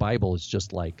sudden the Bible is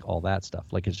just like all that stuff,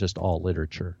 like it's just all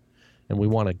literature. And we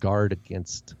want to guard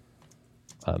against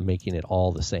making it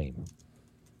all the same,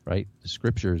 right? The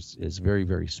scriptures is very,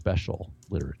 very special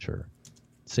literature,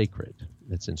 sacred,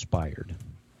 it's inspired.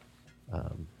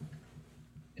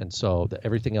 And so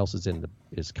everything else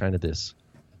is kind of this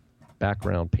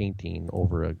background painting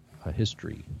over a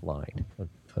history line,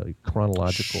 a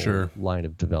chronological line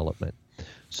of development.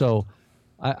 So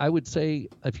I would say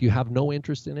if you have no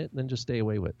interest in it, then just stay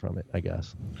away from it, I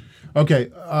guess. Okay,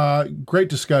 great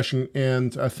discussion,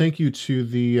 and thank you to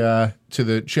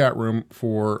the chat room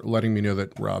for letting me know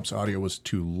that Rob's audio was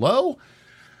too low.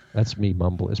 That's me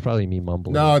mumbling. It's probably me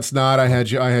mumbling. No, it's not. I had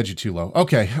you too low.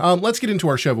 Okay, let's get into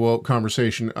our Shavuot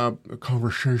conversation.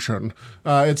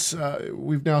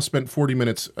 We've now spent 40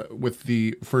 minutes with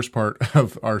the first part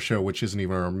of our show, which isn't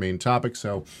even our main topic.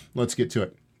 So let's get to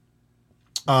it.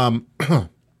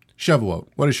 Shavuot.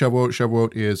 What is Shavuot?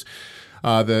 Shavuot is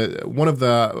one of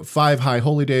the 5 high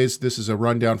holy days. This is a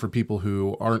rundown for people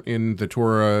who aren't in the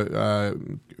Torah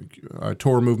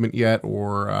movement yet,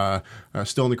 or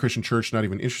still in the Christian church, not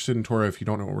even interested in Torah. If you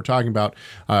don't know what we're talking about,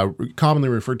 commonly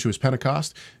referred to as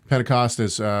Pentecost. Pentecost,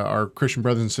 as our Christian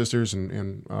brothers and sisters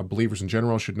and believers in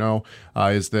general should know,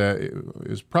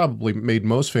 is probably made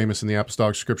most famous in the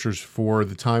apostolic scriptures for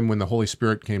the time when the Holy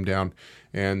Spirit came down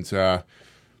and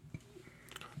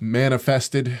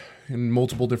manifested in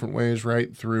multiple different ways,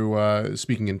 right? Through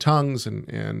speaking in tongues and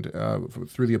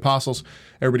through the apostles.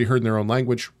 Everybody heard in their own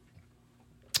language.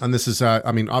 And this is,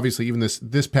 obviously, even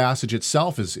this passage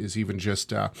itself is even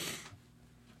just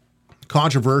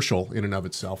controversial in and of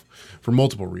itself for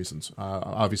multiple reasons.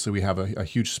 Obviously, we have a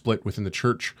huge split within the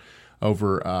church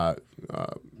over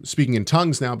speaking in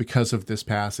tongues now because of this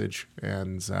passage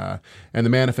and the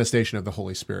manifestation of the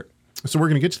Holy Spirit. So we're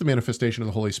going to get to the manifestation of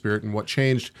the Holy Spirit and what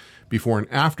changed before and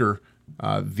after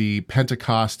the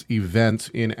Pentecost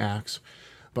event in Acts.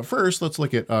 But first, let's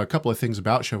look at a couple of things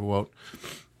about Shavuot.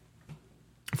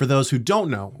 For those who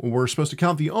don't know, we're supposed to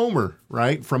count the Omer,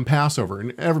 right, from Passover.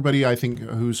 And everybody, I think,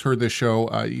 who's heard this show,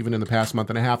 even in the past month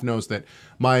and a half, knows that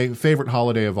my favorite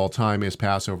holiday of all time is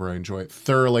Passover. I enjoy it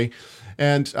thoroughly.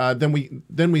 And then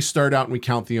we start out and we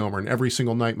count the Omer. And every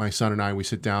single night, my son and I, we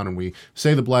sit down and we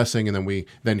say the blessing. And then we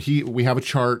have a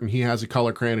chart, and he has a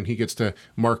color crayon, and he gets to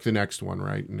mark the next one,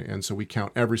 right? And so we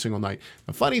count every single night.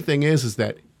 The funny thing is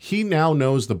that he now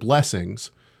knows the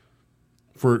blessings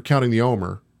for counting the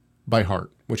Omer by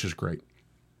heart, which is great.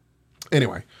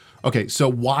 Anyway, okay,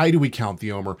 so why do we count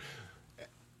the Omer?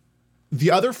 The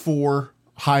other 4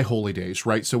 high holy days,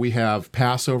 right? So we have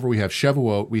Passover, we have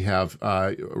Shavuot, we have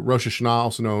Rosh Hashanah,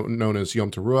 also known as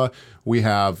Yom Teruah, we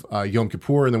have Yom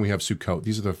Kippur, and then we have Sukkot.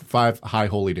 These are the 5 high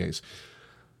holy days.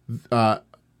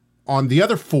 On the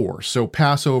other 4, so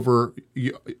Passover,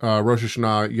 Rosh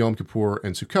Hashanah, Yom Kippur,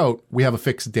 and Sukkot, we have a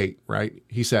fixed date, right?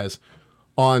 He says,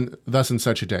 on thus and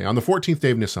such a day, on the 14th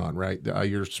day of Nisan, right?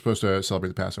 You're supposed to celebrate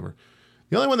the Passover.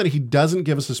 The only one that he doesn't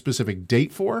give us a specific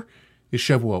date for is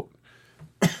Shavuot.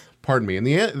 Pardon me. And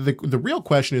the real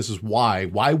question is why?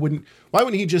 Why wouldn't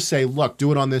he just say, look,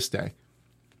 do it on this day?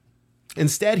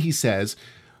 Instead, he says,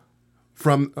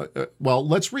 well,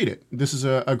 let's read it. This is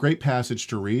a great passage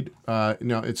to read.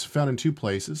 Now, it's found in 2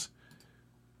 places.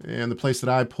 And the place that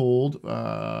I pulled,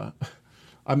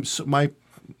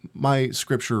 my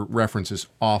scripture reference is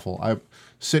awful. I'm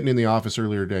sitting in the office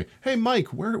earlier today. Hey, Mike,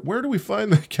 where do we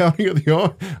find the counting of the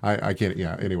oath? I can't.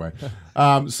 Yeah. Anyway,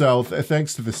 so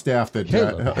thanks to the staff that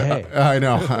hey. I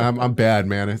know I'm bad,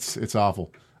 man. It's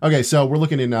awful. Okay, so we're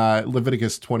looking in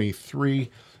Leviticus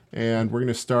 23, and we're going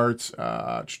to start.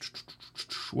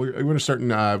 We're going to start in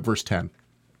verse 10.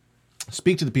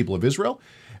 Speak to the people of Israel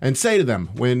and say to them,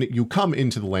 when you come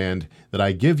into the land that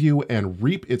I give you and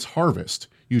reap its harvest,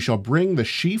 you shall bring the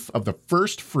sheaf of the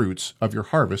first fruits of your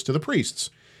harvest to the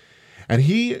priests. And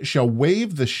he shall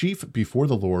wave the sheaf before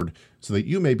the Lord, so that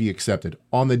you may be accepted.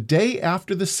 On the day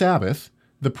after the Sabbath,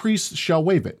 the priests shall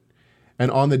wave it. And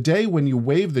on the day when you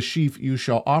wave the sheaf, you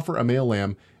shall offer a male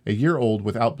lamb, a year old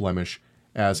without blemish,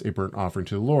 as a burnt offering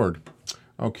to the Lord.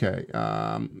 Okay,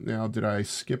 now did I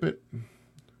skip it?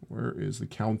 Where is the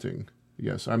counting?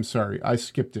 Yes, I'm sorry, I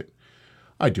skipped it.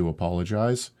 I do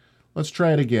apologize. Let's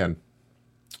try it again.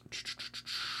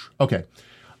 Okay,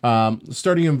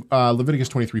 starting in Leviticus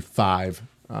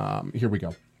 23:5. Here we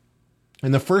go.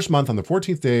 In the first month, on the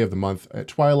 14th day of the month, at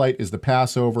twilight is the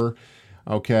Passover.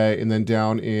 Okay, and then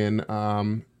down in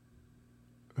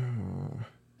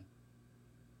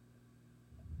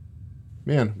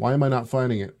man, why am I not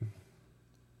finding it?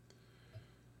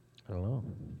 I don't know.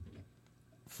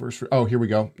 Oh, here we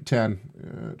go.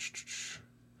 10.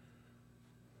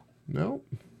 No.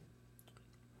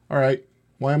 All right.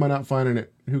 Why am I not finding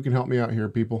it? Who can help me out here,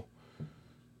 people?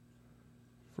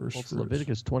 First, it's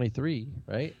Leviticus 23,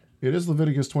 right? It is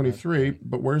Leviticus 23,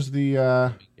 but where's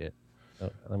the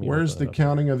where's the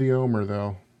counting of the omer,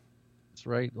 though? It's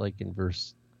right, like in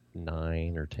verse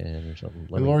 9 or 10 or something.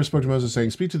 And the Lord spoke to Moses, saying,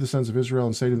 speak to the sons of Israel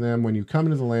and say to them, when you come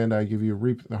into the land I give you,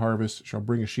 reap the harvest, shall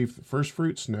bring a sheaf the first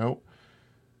fruits? No.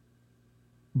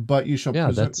 But you shall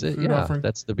present that's it. food offering.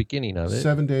 That's the beginning of it.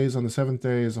 7 days. On the 7th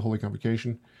day is a holy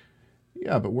convocation.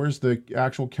 Yeah, but where's the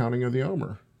actual counting of the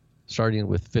omer? Starting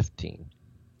with 15.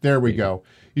 There we go.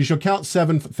 You shall count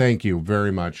 7. Thank you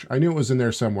very much. I knew it was in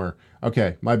there somewhere.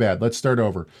 Okay, my bad. Let's start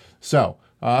over. So,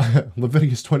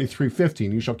 Leviticus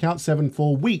 23:15. You shall count 7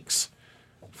 full weeks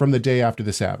from the day after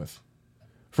the Sabbath.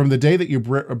 From the day that you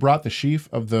brought the sheaf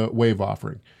of the wave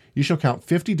offering. You shall count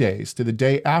 50 days to the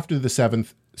day after the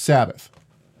 7th Sabbath.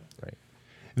 Right.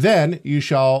 Then you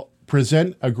shall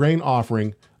present a grain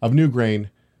offering of new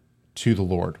grain to the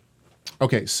Lord.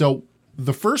 Okay, so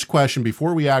the first question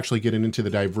before we actually get into the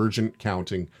divergent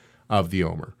counting of the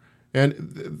omer, and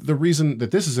the reason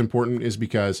that this is important is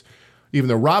because even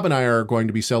though Rob and I are going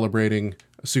to be celebrating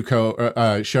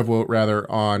Shavuot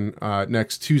rather on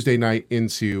next Tuesday night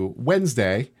into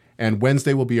Wednesday, and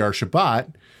Wednesday will be our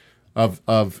Shabbat of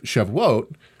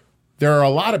Shavuot, there are a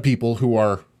lot of people who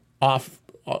are off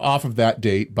of that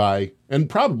date by, and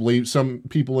probably some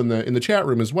people in the chat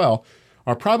room as well,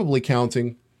 are probably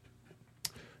counting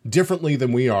differently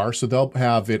than we are. So they'll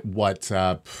have it,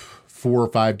 4 or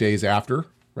 5 days after,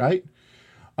 right?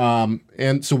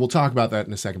 And so we'll talk about that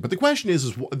in a second. But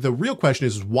the real question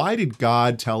is, why did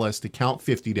God tell us to count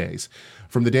 50 days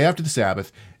from the day after the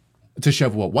Sabbath to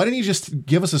Shavuot? Why didn't he just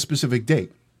give us a specific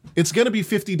date? It's going to be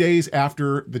 50 days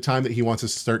after the time that he wants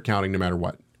us to start counting no matter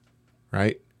what,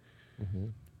 right? Mm-hmm.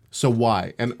 So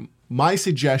why? And my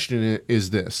suggestion is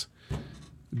this.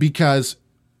 Because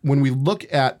when we look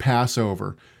at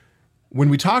Passover, when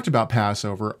we talked about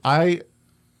Passover, I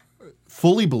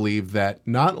fully believe that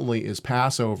not only is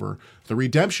Passover the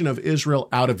redemption of Israel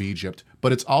out of Egypt,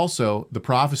 but it's also the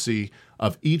prophecy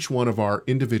of each one of our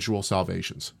individual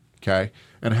salvations, okay?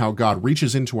 And how God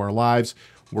reaches into our lives.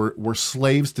 We're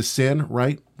slaves to sin,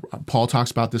 right? Paul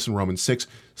talks about this in Romans 6,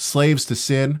 slaves to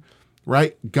sin,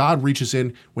 right? God reaches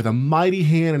in with a mighty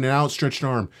hand and an outstretched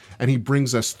arm, and he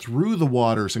brings us through the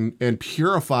waters and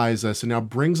purifies us and now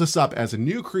brings us up as a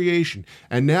new creation.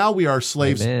 And now we are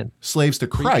slaves to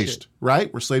Christ,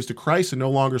 right? We're slaves to Christ and no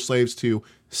longer slaves to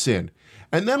sin.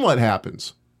 And then what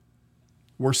happens?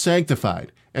 We're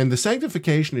sanctified. And the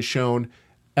sanctification is shown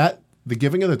at the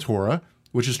giving of the Torah,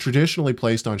 which is traditionally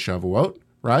placed on Shavuot,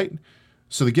 right?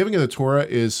 So the giving of the Torah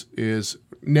is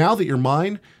now that you're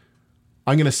mine,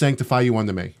 I'm going to sanctify you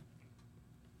unto me.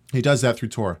 He does that through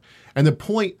Torah. And the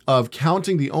point of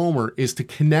counting the Omer is to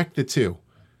connect the two.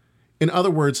 In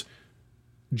other words,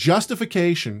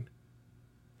 justification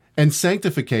and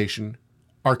sanctification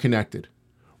are connected.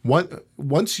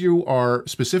 Once you are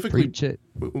specifically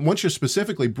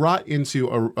brought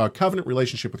into a covenant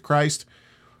relationship with Christ,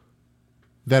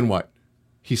 then what?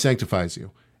 He sanctifies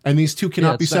you. And these two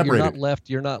cannot be separated.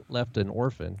 You're not left an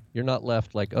orphan. You're not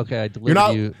left like, okay, I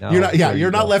delivered you. Now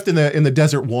you're not left in the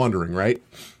desert wandering, right?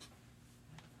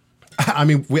 I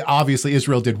mean, obviously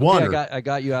Israel did wander. Yeah, I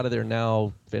got you out of there.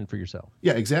 Now fend for yourself.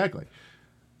 Yeah, exactly.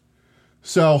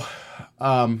 So,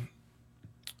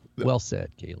 well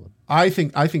said, Caleb. I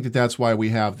think that's why we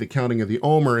have the counting of the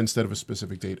Omer instead of a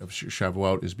specific date of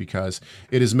Shavuot, is because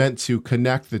it is meant to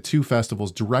connect the two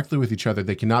festivals directly with each other.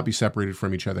 They cannot be separated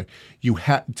from each other. You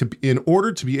have to, in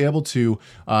order to be able to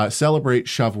celebrate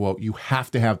Shavuot, you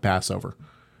have to have Passover.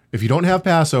 If you don't have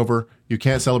Passover, you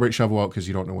can't celebrate Shavuot because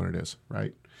you don't know when it is,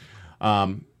 right?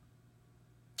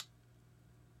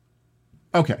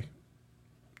 Okay.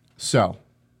 So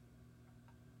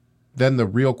then the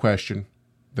real question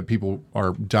that people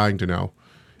are dying to know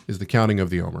is the counting of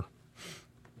the Omer.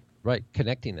 Right,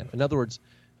 connecting them. In other words,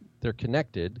 they're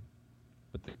connected,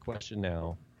 but the question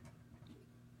now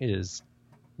is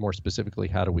more specifically,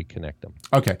 how do we connect them?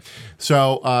 Okay,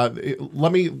 so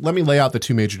let me lay out the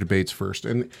two major debates first.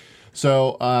 And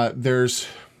so there's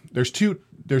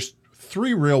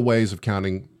three real ways of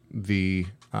counting the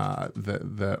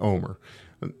Omer.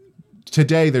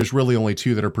 Today, there's really only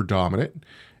two that are predominant.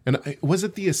 And was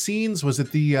it the Essenes? Was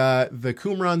it the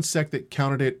Qumran sect that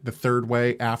counted it the third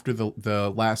way after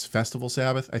the last festival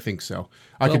Sabbath? I think so.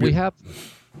 We have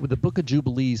with the Book of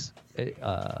Jubilees,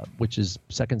 which is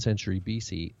 2nd century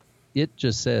BC. It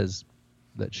just says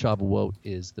that Shavuot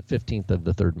is the 15th of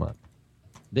the third month.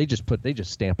 They just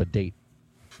stamp a date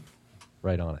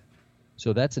right on it.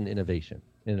 So that's an innovation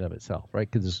in and of itself, right?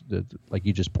 Because like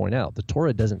you just point out, the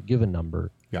Torah doesn't give a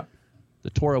number. Yeah. The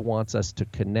Torah wants us to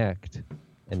connect.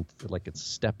 And like it's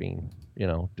stepping,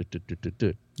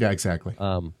 Yeah, exactly.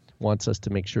 Wants us to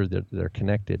make sure that they're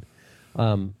connected.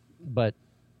 But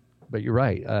you're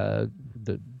right.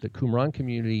 The Qumran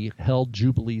community held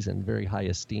Jubilees in very high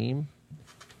esteem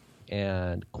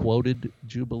and quoted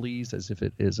Jubilees as if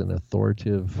it is an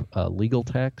authoritative legal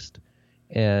text.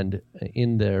 And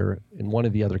in one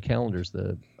of the other calendars,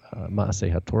 the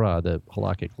Maaseh HaTorah, the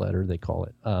halakhic letter, they call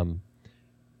it,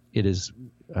 it is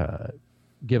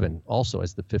given also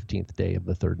as the 15th day of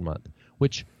the third month,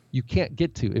 which you can't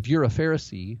get to. If you're a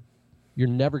Pharisee, you're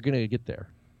never going to get there.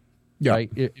 Yeah.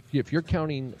 Right? If you're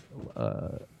counting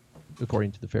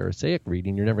according to the Pharisaic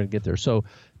reading, you're never going to get there. So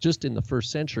just in the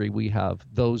first century, we have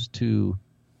those two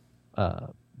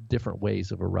different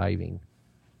ways of arriving.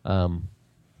 And,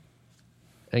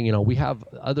 we have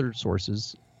other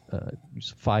sources,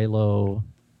 Philo,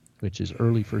 which is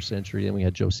early first century, and we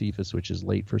had Josephus, which is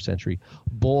late first century.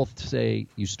 Both say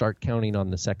you start counting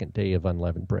on the second day of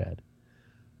unleavened bread,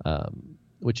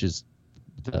 which is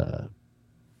the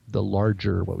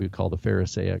larger, what we would call the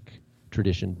Pharisaic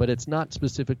tradition. But it's not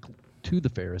specific to the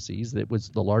Pharisees. It was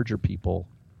the larger people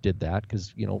did that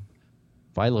because,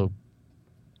 Philo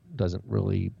doesn't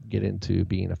really get into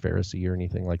being a Pharisee or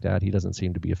anything like that. He doesn't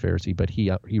seem to be a Pharisee, but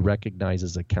he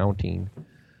recognizes accounting.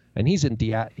 And he's in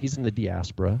the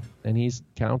diaspora, and he's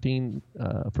counting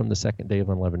from the second day of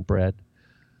unleavened bread.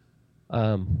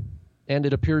 And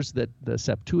it appears that the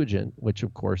Septuagint, which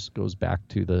of course goes back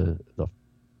to the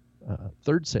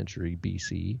 3rd century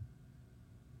BC,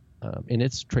 in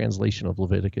its translation of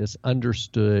Leviticus,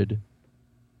 understood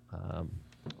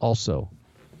also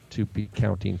to be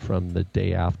counting from the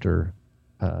day after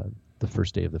the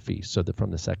first day of the feast, so that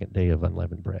from the second day of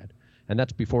unleavened bread. And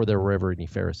that's before there were ever any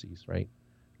Pharisees, right?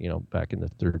 Back in the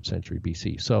 3rd century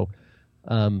BC. So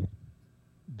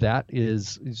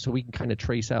so we can kind of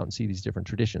trace out and see these different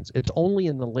traditions. It's only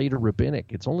in the later rabbinic,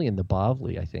 it's only in the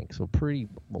Bavli, I think, so pretty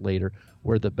later,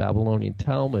 where the Babylonian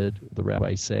Talmud, the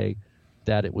rabbis say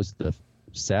that it was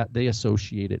they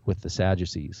associate it with the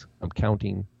Sadducees. I'm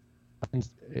counting,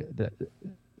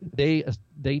 they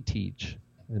teach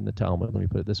in the Talmud, let me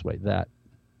put it this way, that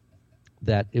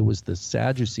it was the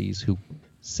Sadducees who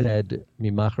said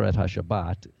Mimacheret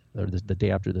HaShabbat, or the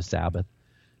day after the Sabbath,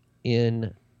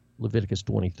 in Leviticus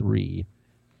 23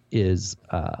 is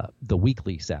the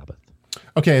weekly Sabbath.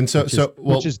 Okay, and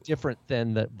which is different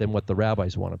than what the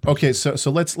rabbis want to present. Okay,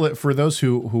 so let's for those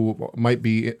who might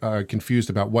be confused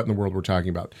about what in the world we're talking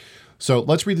about. So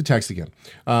let's read the text again.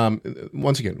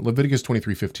 Once again, Leviticus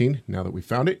 23:15. Now that we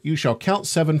found it, you shall count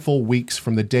 7 full weeks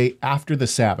from the day after the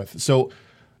Sabbath. So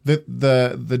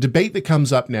the debate that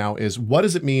comes up now is, what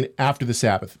does it mean after the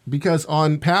Sabbath? Because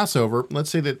on Passover, let's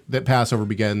say that Passover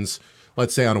begins,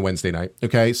 let's say, on a Wednesday night.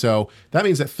 Okay, so that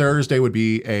means that Thursday would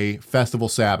be a festival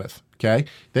Sabbath. Okay,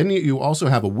 then you also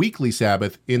have a weekly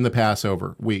Sabbath in the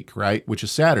Passover week, right, which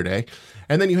is Saturday.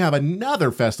 And then you have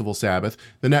another festival Sabbath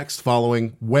the next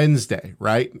following Wednesday,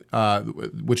 right,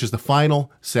 which is the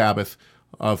final Sabbath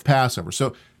of Passover.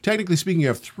 So technically speaking, you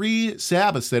have 3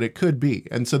 Sabbaths that it could be.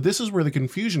 And so this is where the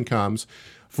confusion comes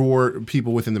for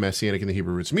people within the Messianic and the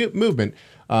Hebrew roots movement,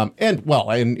 and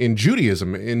in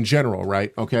Judaism in general,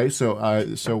 right? Okay, so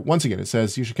once again, it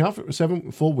says you should count for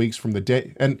 7 full weeks from the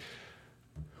day, and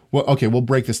well, okay, we'll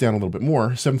break this down a little bit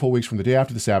more. 7 full weeks from the day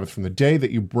after the Sabbath, from the day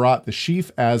that you brought the sheaf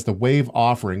as the wave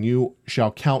offering, you shall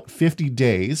count 50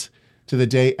 days to the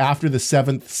day after the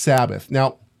 7th Sabbath.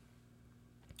 Now,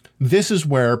 this is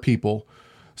where people,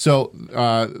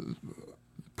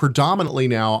 predominantly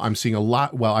now I'm seeing a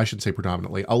lot, well, I shouldn't say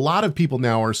predominantly, a lot of people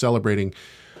now are celebrating,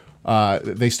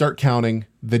 they start counting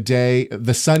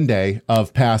the Sunday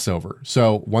of Passover.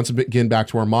 So once again, back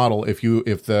to our model, if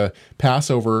the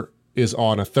Passover is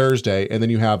on a Thursday, and then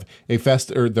you have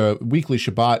the weekly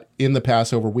Shabbat in the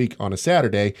Passover week on a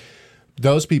Saturday,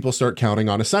 those people start counting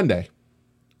on a Sunday,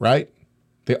 right?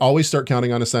 They always start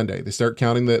counting on a Sunday. They start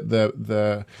counting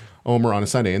the Omer on a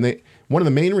Sunday. And one of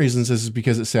the main reasons is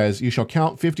because it says, you shall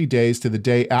count 50 days to the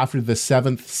day after the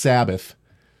 7th Sabbath.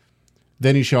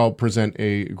 Then you shall present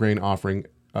a grain offering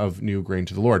of new grain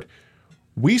to the Lord.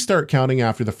 We start counting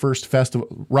after the first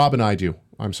festival. Rob and I do.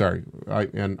 I'm sorry.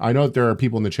 And I know that there are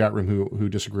people in the chat room who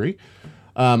disagree.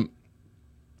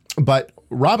 But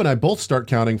Rob and I both start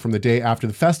counting from the day after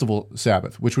the festival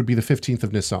Sabbath, which would be the 15th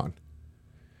of Nisan.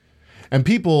 And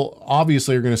people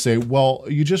obviously are going to say, well,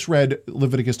 you just read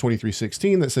Leviticus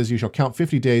 23:16 that says you shall count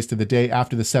 50 days to the day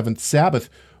after the 7th Sabbath.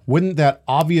 Wouldn't that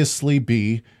obviously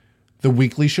be the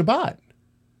weekly Shabbat?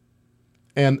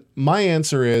 And my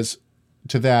answer is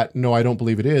to that, no, I don't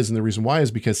believe it is. And the reason why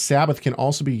is because Sabbath can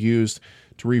also be used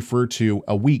to refer to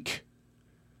a week.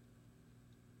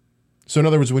 So in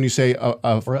other words, when you say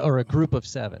or a group of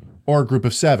 7. Or a group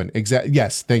of 7. Exactly.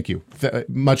 Yes, thank you.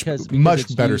 Much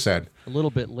better said. A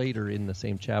little bit later in the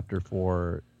same chapter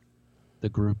for the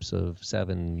groups of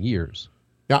 7 years.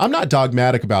 Now, I'm not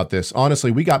dogmatic about this.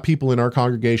 Honestly, we got people in our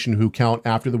congregation who count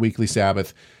after the weekly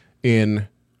Sabbath in,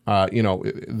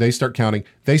 they start counting.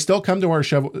 They still come to our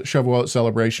Shavuot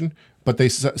celebration, but they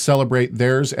celebrate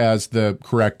theirs as the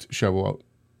correct Shavuot.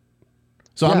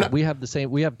 So yeah, we have the same.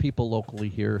 We have people locally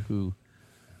here who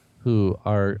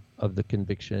are of the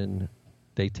conviction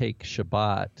they take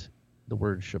Shabbat, the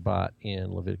word Shabbat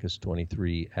in Leviticus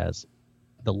 23 as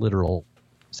the literal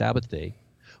Sabbath day,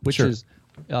 which is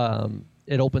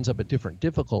it opens up a different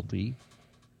difficulty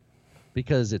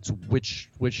because it's which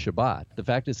Shabbat. The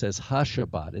fact it says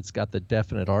HaShabbat, it's got the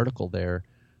definite article there,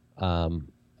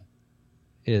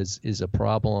 is a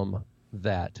problem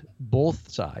that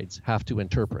both sides have to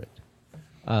interpret.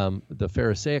 The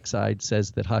Pharisaic side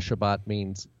says that HaShabbat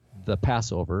means the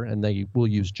Passover, and they will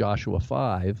use Joshua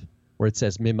 5, where it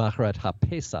says Mimachrat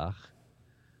HaPesach,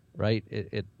 right?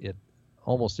 It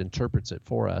almost interprets it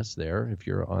for us there, if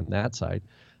you're on that side.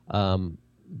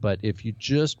 But if you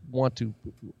just want to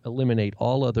eliminate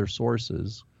all other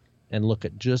sources and look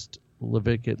at just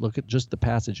the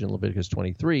passage in Leviticus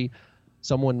 23,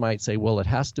 someone might say, well, it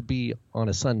has to be on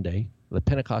a Sunday. The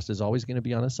Pentecost is always going to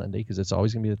be on a Sunday because it's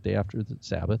always going to be the day after the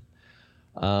Sabbath,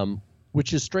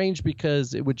 which is strange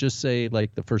because it would just say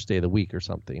like the first day of the week or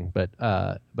something. But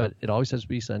it always has to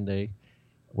be Sunday,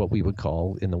 what we would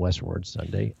call in the Western world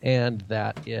Sunday, and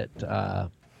that it.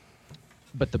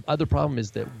 But the other problem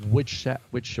is that which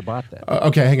Shabbat then?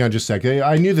 Okay, hang on just a second.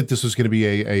 I knew that this was going to be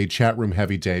a chat room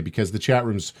heavy day because the chat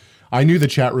rooms. I knew the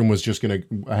chat room was just going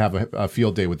to have a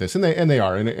field day with this, and they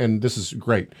are, and this is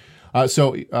great.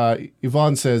 So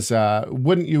Yvonne says,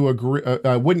 wouldn't you agree?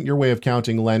 Wouldn't your way of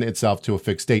counting lend itself to a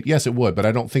fixed date? Yes, it would, but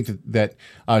I don't think that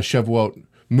Shavuot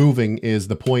moving is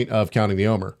the point of counting the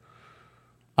Omer.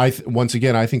 Once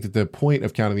again, I think that the point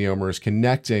of counting the Omer is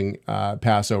connecting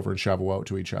Passover and Shavuot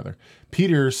to each other.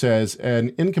 Peter says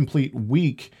an incomplete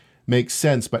week makes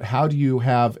sense, but how do you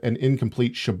have an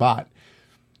incomplete Shabbat?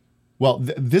 Well,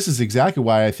 this is exactly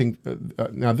why I think,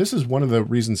 now this is one of the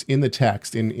reasons in the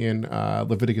text in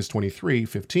Leviticus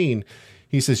 23:15,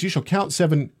 he says, you shall count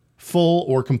 7 full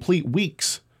or complete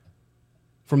weeks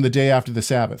from the day after the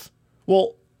Sabbath.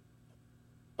 Well,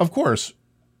 of course.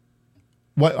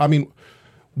 What I mean,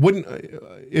 wouldn't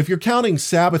if you're counting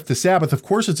Sabbath to Sabbath, of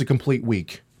course it's a complete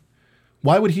week.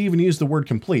 Why would he even use the word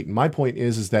complete? And my point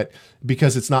is that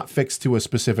because it's not fixed to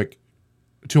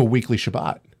a weekly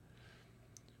Shabbat.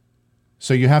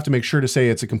 So you have to make sure to say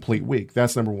it's a complete week.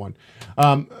 That's number one.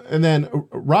 And then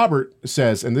Robert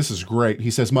says, and this is great,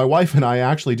 he says, my wife and I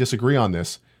actually disagree on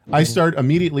this. I start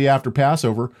immediately after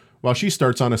Passover while she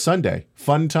starts on a Sunday.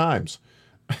 Fun times.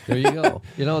 There you go.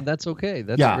 That's okay.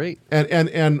 That's great.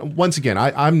 And once again,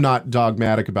 I'm not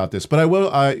dogmatic about this, but I will,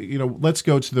 let's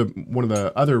go to one of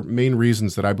the other main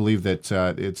reasons that I believe that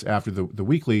it's after the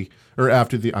weekly, or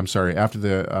after the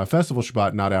festival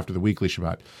Shabbat, not after the weekly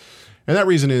Shabbat. And that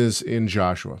reason is in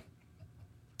Joshua.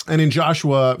 And in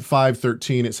Joshua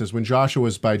 5:13, it says, when Joshua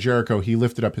was by Jericho, he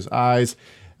lifted up his eyes,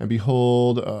 and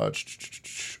behold, in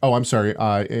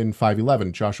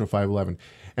 5:11, Joshua 5:11.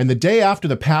 And the day after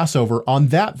the Passover, on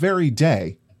that very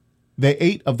day, they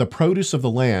ate of the produce of the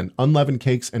land, unleavened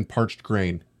cakes and parched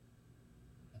grain.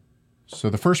 So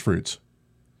the first fruits.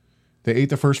 They ate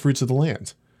the first fruits of the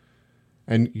land.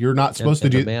 And you're not supposed to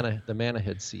do the manna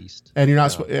had ceased. And you're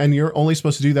not and you're only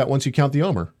supposed to do that once you count the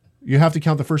Omer. You have to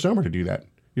count the first Omer to do that.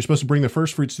 You're supposed to bring the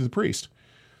first fruits to the priest.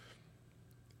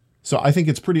 So I think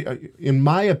it's pretty, in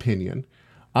my opinion,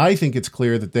 I think it's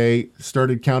clear that they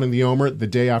started counting the Omer the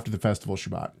day after the festival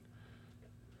Shabbat.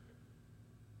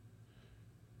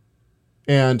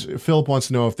 And Philip wants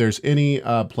to know if there's any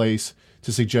place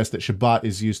to suggest that Shabbat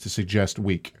is used to suggest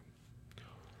week.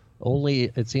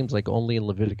 It seems like only in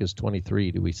Leviticus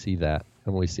 23 do we see that,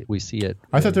 and we see it.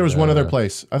 I thought there was one other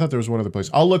place.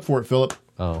 I'll look for it, Philip.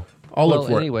 Oh, I'll look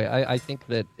for it. Anyway, I think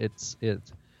that it's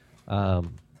and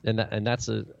that's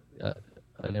an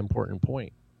important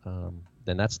point.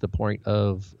 Then that's the point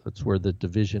it's where the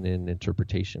division in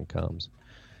interpretation comes.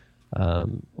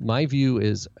 My view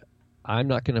is I'm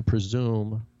not going to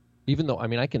presume, even though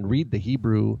I can read the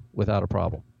Hebrew without a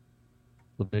problem.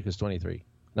 Leviticus 23,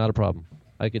 not a problem.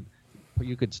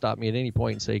 You could stop me at any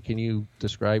point and say, can you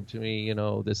describe to me,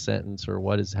 this sentence, or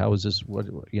how is this,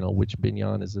 which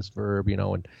binyan is this verb,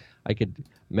 and I could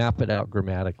map it out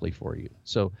grammatically for you.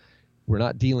 So we're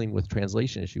not dealing with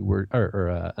translation issue,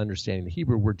 or understanding the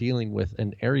Hebrew. We're dealing with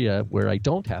an area where I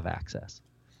don't have access.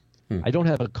 I don't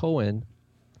have a Kohen.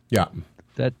 Yeah.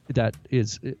 That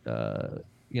is,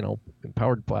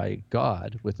 empowered by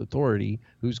God with authority,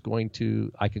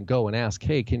 I can go and ask,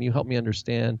 hey, can you help me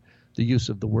understand the use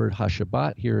of the word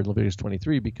Hashabbat here in Leviticus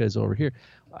 23, because over here,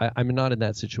 I'm not in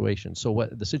that situation. So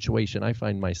what the situation I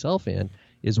find myself in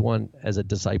is one as a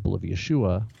disciple of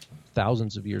Yeshua,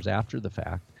 thousands of years after the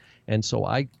fact. And so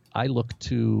I look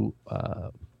to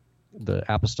the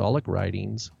apostolic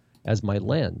writings as my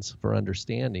lens for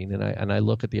understanding. And I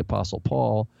look at the Apostle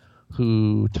Paul,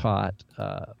 who taught,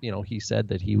 he said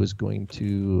that he was going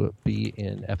to be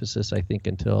in Ephesus, I think,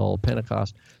 until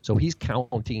Pentecost. So he's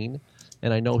counting,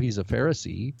 and I know he's a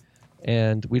Pharisee,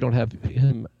 and we don't have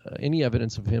any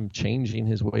evidence of him changing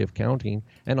his way of counting.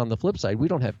 And on the flip side, we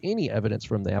don't have any evidence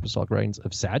from the apostolic writings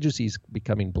of Sadducees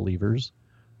becoming believers,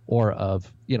 or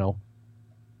of,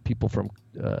 people from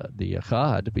the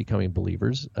Echad becoming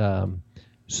believers.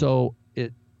 So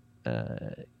it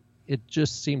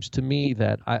just seems to me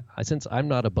that since I'm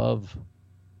not above,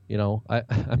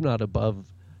 I'm not above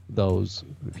those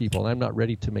people, and I'm not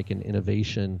ready to make an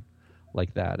innovation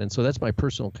like that. And so that's my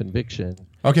personal conviction.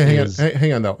 Okay,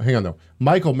 hang on though.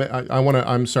 Michael, I want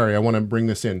to bring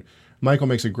this in. Michael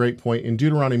makes a great point in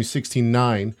Deuteronomy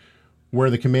 16:9, where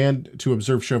the command to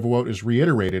observe Shavuot is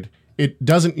reiterated. It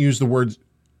doesn't use the word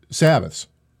Sabbaths.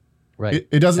 Right.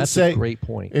 It doesn't That's say. A great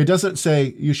point. It doesn't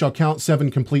say you shall count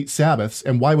 7 complete Sabbaths.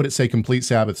 And why would it say complete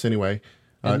Sabbaths anyway?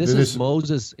 And this is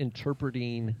Moses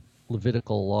interpreting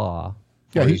Levitical law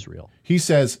for Israel. He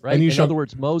says, right? In other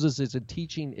words, Moses is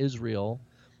teaching Israel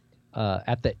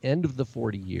at the end of the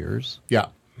 40 years. Yeah.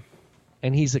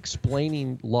 And he's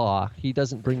explaining law. He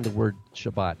doesn't bring the word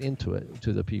Shabbat into it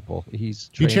to the people. He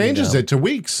changes it to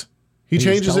weeks. He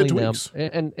changes it to weeks,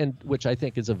 and which I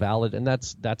think is a valid. And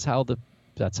that's how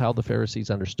the Pharisees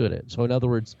understood it. So in other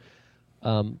words,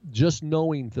 just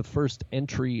knowing the first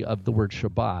entry of the word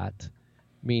Shabbat,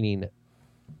 meaning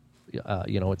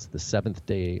it's the seventh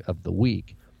day of the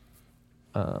week,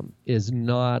 is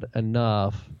not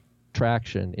enough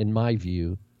traction, in my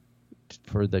view,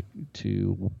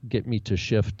 to get me to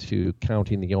shift to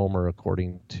counting the Omer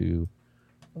according to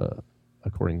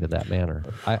that manner.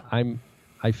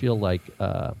 I feel like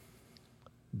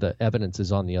the evidence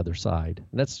is on the other side,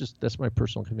 and that's my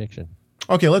personal conviction.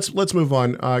 Okay, let's move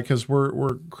on because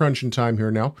we're crunching time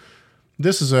here now.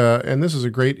 This is a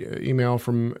great email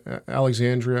from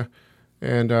Alexandria.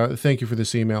 And thank you for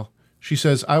this email. She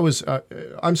says,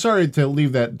 I'm sorry to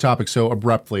leave that topic so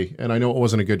abruptly, and I know it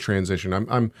wasn't a good transition.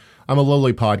 I'm a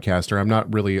lowly podcaster. I'm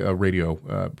not really a radio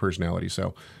personality,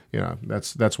 so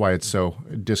that's why it's so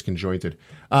disconjointed.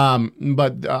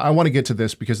 But I want to get to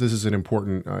this because this is an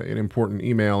important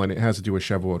email, and it has to do with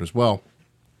Shavuot as well.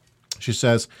 She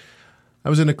says, I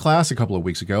was in a class a couple of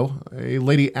weeks ago. A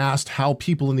lady asked how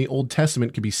people in the Old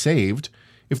Testament could be saved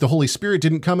if the Holy Spirit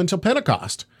didn't come until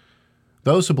Pentecost.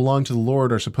 Those who belong to the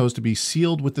Lord are supposed to be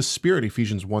sealed with the Spirit,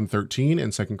 Ephesians 1:13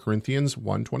 and 2 Corinthians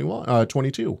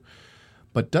 1:22.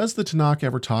 But does the Tanakh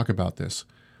ever talk about this?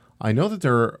 I know that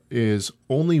there is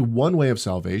only one way of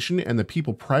salvation, and the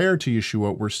people prior to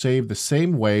Yeshua were saved the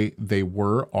same way they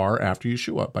are after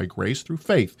Yeshua, by grace through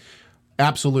faith.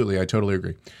 Absolutely, I totally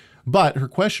agree. But her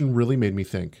question really made me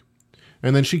think.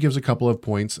 And then she gives a couple of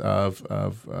points of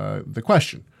the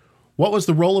question. What was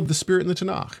the role of the Spirit in the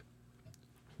Tanakh?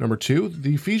 Number 2,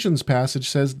 the Ephesians passage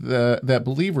says that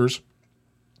believers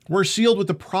were sealed with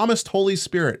the promised Holy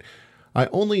Spirit. I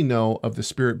only know of the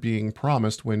Spirit being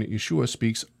promised when Yeshua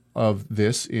speaks of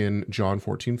this in John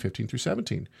 14:15 through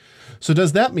 17. So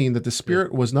does that mean that the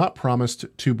Spirit was not promised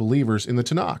to believers in the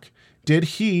Tanakh? Did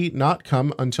he not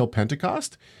come until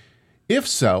Pentecost? If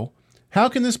so, how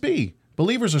can this be?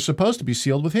 Believers are supposed to be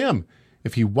sealed with him.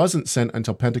 If he wasn't sent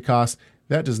until Pentecost,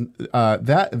 does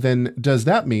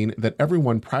that mean that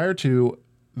everyone prior to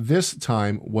this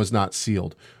time was not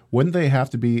sealed? Wouldn't they have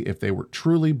to be if they were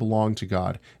truly belonged to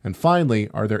God? And finally,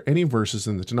 are there any verses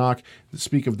in the Tanakh that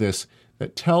speak of this,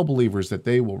 that tell believers that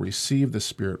they will receive the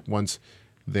Spirit once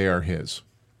they are his?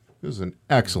 This is an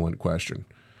excellent question.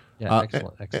 Yeah,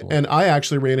 excellent. And I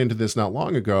actually ran into this not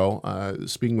long ago,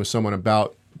 speaking with someone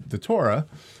about the Torah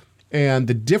and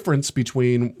the difference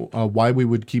between why we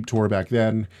would keep Torah back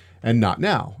then and not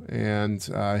now. And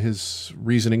his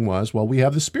reasoning was, well, we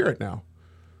have the Spirit now.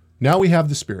 Now we have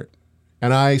the Spirit.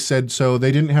 And I said, so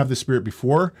they didn't have the Spirit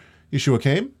before Yeshua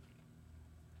came?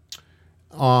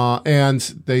 And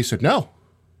they said, no,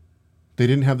 they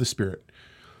didn't have the Spirit.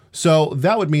 So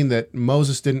that would mean that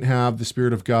Moses didn't have the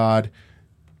Spirit of God.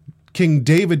 King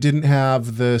David didn't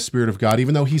have the Spirit of God,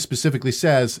 even though he specifically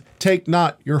says, take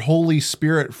not your Holy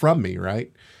Spirit from me,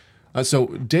 right? So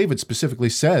David specifically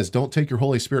says, don't take your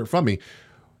Holy Spirit from me.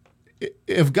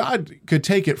 If God could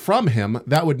take it from him,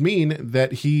 that would mean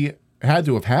that he had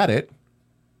to have had it,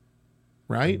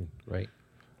 right? Right.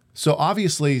 So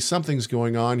obviously something's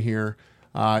going on here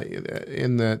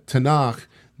in the Tanakh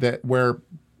where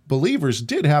believers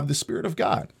did have the Spirit of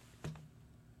God.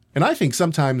 And I think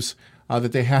sometimes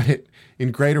that they had it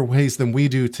in greater ways than we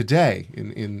do today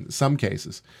in some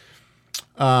cases.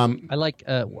 I like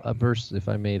a verse, if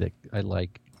I may, that I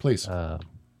like. Please.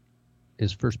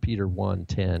 Is 1 Peter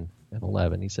 1:10 and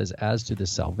 11. He says, as to the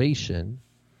salvation,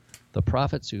 the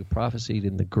prophets who prophesied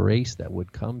in the grace that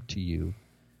would come to you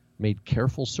made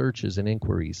careful searches and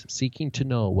inquiries, seeking to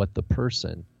know what the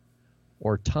person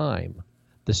or time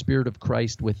the Spirit of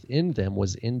Christ within them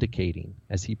was indicating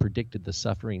as he predicted the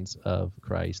sufferings of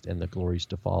Christ and the glories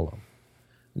to follow.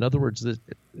 In other words, it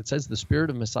says the Spirit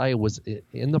of Messiah was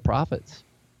in the prophets.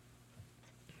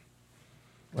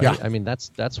 Right? Yeah. I mean,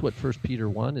 that's what 1 Peter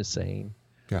 1 is saying.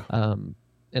 Yeah.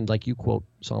 And like you quote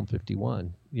Psalm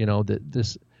 51,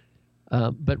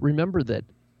 but remember that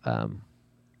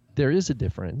there is a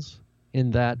difference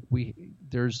in that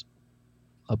there's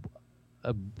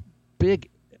a big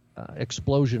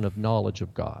explosion of knowledge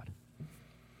of God,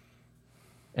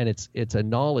 and it's a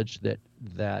knowledge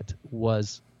that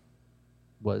was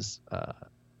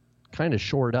kind of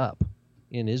shored up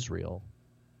in Israel.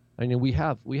 I mean, we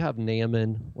have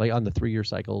Naaman, like on the 3-year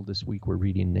cycle this week. We're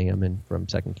reading Naaman from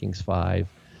 2 Kings 5.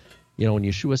 And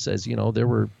Yeshua says, there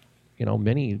were,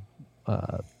 many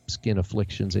skin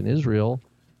afflictions in Israel,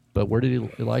 but where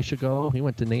did Elisha go? He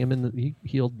went to Naaman. He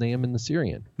healed Naaman the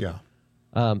Syrian. Yeah.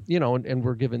 And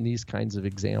we're given these kinds of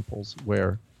examples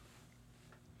where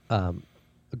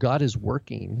God is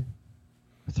working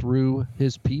through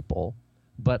his people,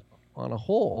 but on a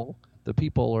whole, the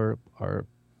people are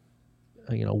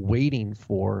waiting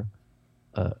for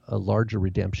a larger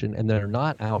redemption, and they're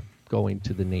not out going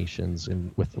to the nations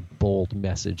and with a bold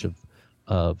message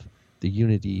of the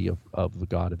unity of the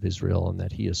God of Israel and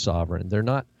that he is sovereign. They're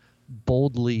not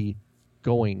boldly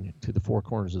going to the four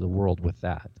corners of the world with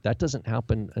that. That doesn't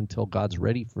happen until God's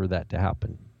ready for that to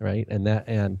happen, right?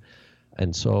 And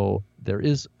so there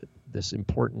is this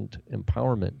important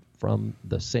empowerment from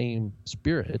the same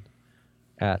Spirit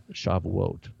at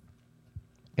Shavuot.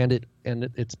 And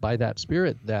it's by that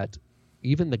Spirit that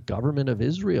even the government of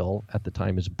Israel at the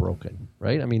time is broken,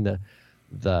 right? I mean,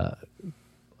 the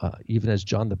even as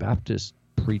John the Baptist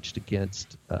preached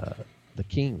against the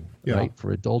king, Yeah. right,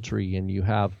 for adultery, and you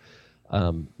have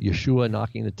Yeshua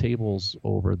knocking the tables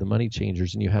over the money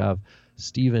changers, and you have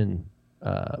Stephen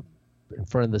in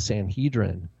front of the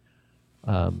Sanhedrin,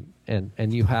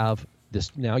 and you have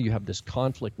this. Now you have this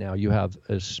conflict. Now you have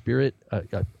a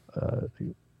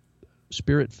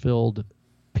spirit-filled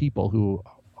people who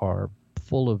are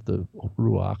full of the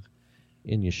Ruach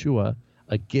in Yeshua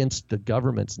against the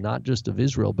governments, not just of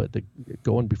Israel, but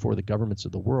going before the governments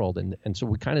of the world. And so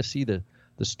we kind of see the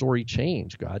story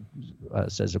change. God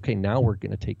says, okay, now we're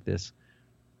going to take this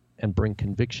and bring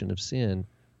conviction of sin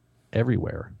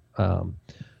everywhere.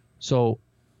 So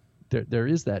there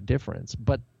is that difference.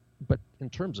 But in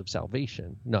terms of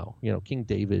salvation, no. King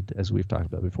David, as we've talked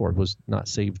about before, was not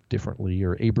saved differently,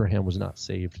 or Abraham was not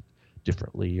saved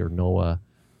differently, or Noah,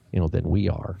 than we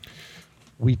are.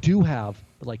 We do have,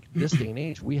 like this day and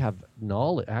age, we have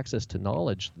access to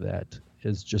knowledge that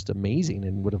is just amazing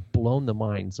and would have blown the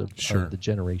minds of the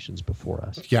generations before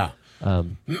us. Yeah.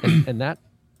 And that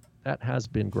has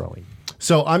been growing.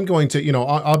 So I'm going to,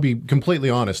 I'll be completely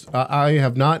honest.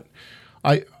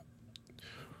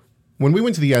 When we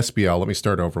went to the SBL, let me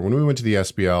start over. When we went to the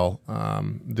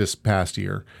SBL this past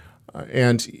year,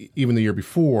 and even the year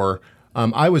before,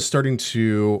 I was starting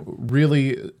to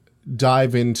really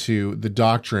dive into the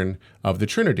doctrine of the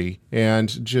Trinity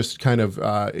and just kind of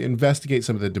investigate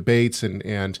some of the debates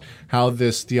and how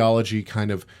this theology kind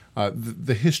of,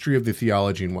 the history of the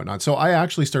theology and whatnot. So I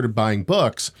actually started buying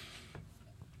books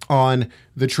on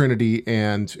the Trinity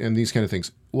and these kind of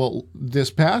things. Well,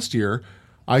 this past year,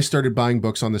 I started buying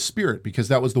books on the Spirit because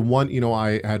that was the one,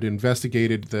 I had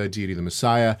investigated the deity of the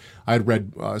Messiah. I had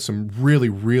read some really,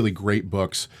 really great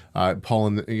books, Paul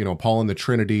and the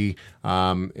Trinity,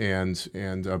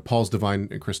 and Paul's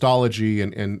Divine Christology,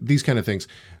 and these kind of things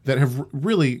that have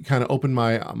really kind of opened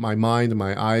my mind and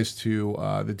my eyes to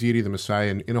the deity of the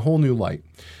Messiah in a whole new light.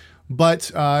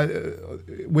 But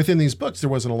within these books, there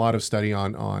wasn't a lot of study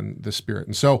on the Spirit.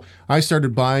 And so I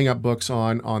started buying up books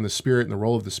on the Spirit and the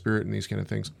role of the Spirit and these kind of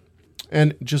things.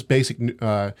 And just basic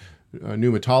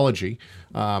pneumatology,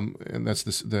 and that's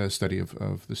the study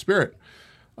of the Spirit.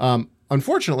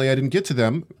 Unfortunately, I didn't get to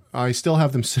them. I still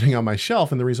have them sitting on my shelf.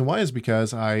 And the reason why is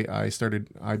because I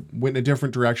went in a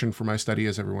different direction for my study,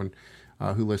 as everyone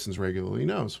who listens regularly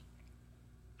knows.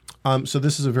 So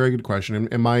this is a very good question.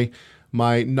 And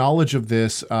my knowledge of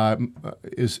this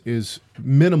is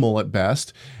minimal at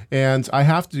best, and I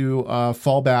have to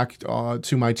fall back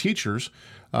to my teachers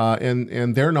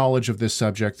and their knowledge of this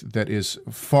subject that is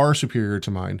far superior to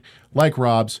mine, like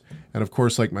Rob's, and of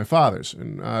course like my father's.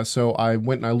 And so I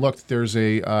went and I looked. There's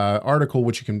a article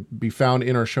which can be found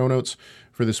in our show notes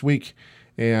for this week,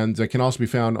 and it can also be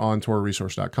found on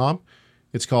TorahResource.com.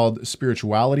 It's called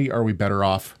 "Spirituality: Are We Better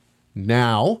Off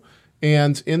Now?"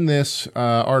 And in this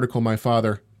article, my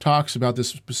father talks about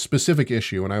this specific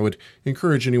issue, and I would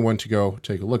encourage anyone to go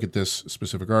take a look at this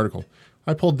specific article.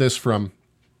 I pulled this from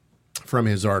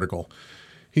his article.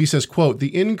 He says, quote,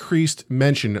 "The increased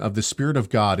mention of the Spirit of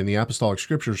God in the Apostolic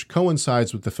Scriptures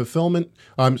coincides with the fulfillment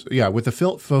of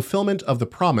the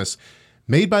promise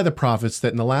made by the prophets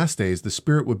that in the last days the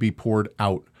Spirit would be poured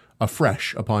out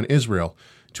afresh upon Israel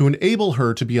to enable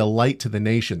her to be a light to the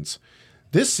nations.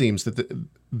 This means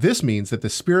that the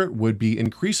Spirit would be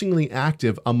increasingly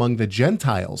active among the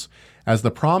Gentiles as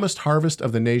the promised harvest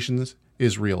of the nations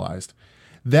is realized.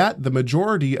 That the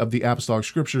majority of the apostolic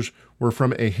scriptures were from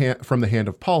the hand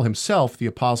of Paul himself, the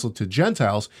apostle to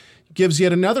Gentiles, gives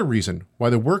yet another reason why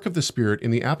the work of the Spirit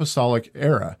in the apostolic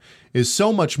era is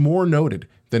so much more noted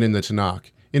than in the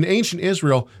Tanakh. In ancient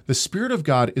Israel, the Spirit of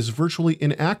God is virtually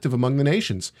inactive among the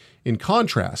nations. In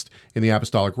contrast, in the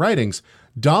apostolic writings,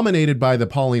 dominated by the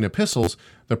Pauline epistles,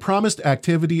 the promised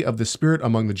activity of the Spirit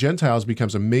among the Gentiles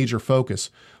becomes a major focus.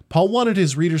 Paul wanted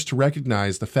his readers to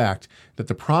recognize the fact that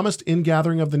the promised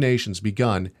ingathering of the nations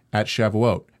begun at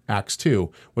Shavuot, Acts 2,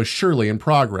 was surely in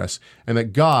progress, and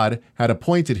that God had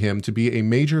appointed him to be a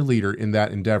major leader in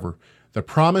that endeavor. The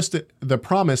promised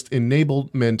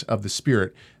enablement of the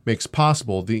Spirit makes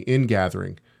possible the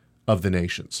ingathering of the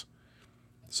nations."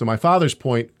 So my father's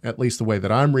point, at least the way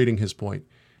that I'm reading his point,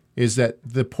 is that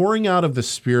the pouring out of the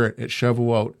Spirit at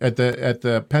Shavuot, at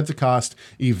the Pentecost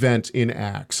event in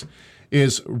Acts,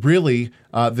 is really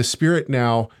the Spirit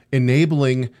now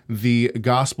enabling the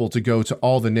gospel to go to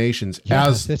all the nations.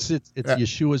 It's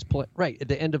Yeshua's plan, right? At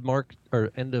the end of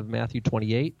end of Matthew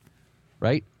 28,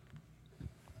 right?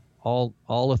 All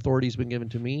authority has been given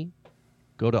to me.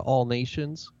 Go to all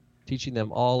nations, teaching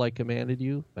them all I commanded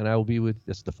you, and I will be with.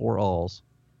 It's the four alls.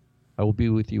 I will be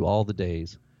with you all the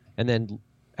days. And then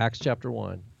Acts chapter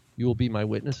 1, You will be my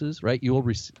witnesses, right? You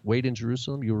will wait in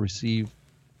Jerusalem. You will receive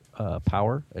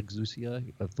power, exousia,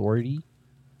 authority.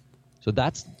 So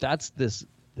that's this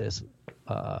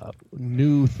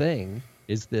new thing.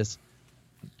 Is this?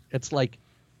 It's like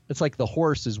the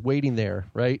horse is waiting there,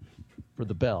 right, for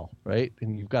the bell, right?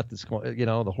 And you've got this,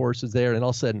 the horse is there, and all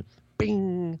of a sudden,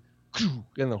 bing,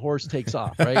 and the horse takes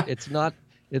off, right? It's not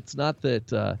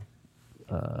that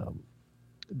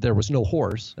there was no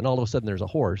horse, and all of a sudden there's a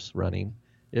horse running.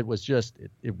 It was just,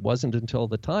 it wasn't until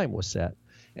the time was set.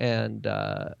 And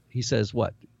he says,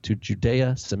 what? To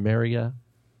Judea, Samaria,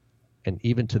 and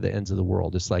even to the ends of the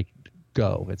world. It's like,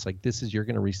 go. It's like, you're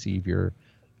going to receive your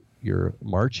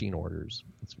marching orders.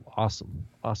 It's awesome.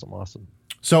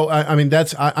 So, I'm going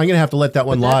to have to let that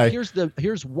one lie.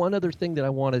 Here's one other thing that I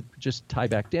want to just tie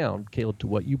back down, Caleb, to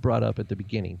what you brought up at the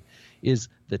beginning, is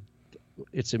that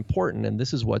it's important, and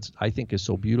this is what I think is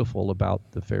so beautiful about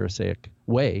the Pharisaic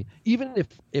way. Even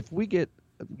if we get,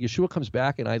 Yeshua comes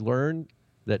back and I learn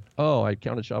that, I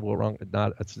counted Shavuot wrong,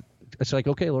 it's like,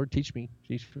 okay, Lord, teach me,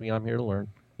 I'm here to learn.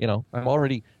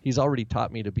 He's already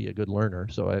taught me to be a good learner,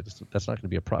 so that's not going to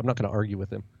be a problem. I'm not going to argue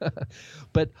with him.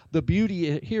 But the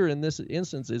beauty here in this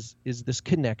instance is this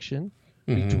connection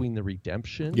between the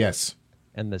redemption, yes,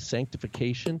 and the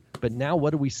sanctification. But now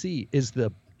what do we see is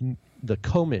the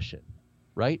commission,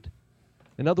 right?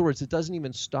 In other words, it doesn't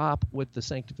even stop with the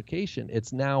sanctification.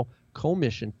 It's now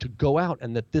commission to go out,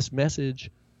 and that this message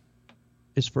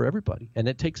is for everybody. And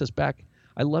it takes us back.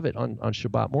 I love it. On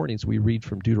Shabbat mornings, we read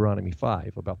from Deuteronomy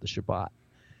 5 about the Shabbat.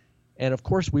 And, of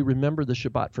course, we remember the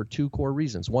Shabbat for two core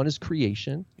reasons. One is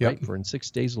creation, right? For in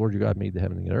 6 days the Lord your God made the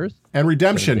heaven and the earth. And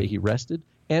redemption. He rested.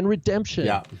 And redemption.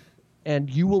 Yeah. And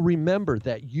you will remember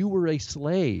that you were a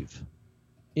slave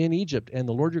in Egypt, and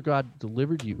the Lord your God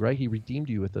delivered you, right? He redeemed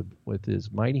you with his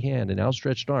mighty hand and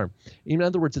outstretched arm. In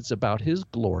other words, it's about his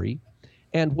glory.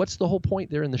 And what's the whole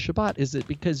point there in the Shabbat? Is it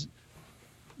because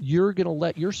you're going to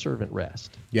let your servant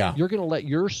rest? Yeah. You're going to let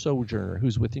your sojourner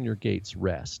who's within your gates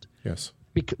rest. Yes.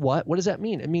 What does that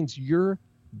mean? It means your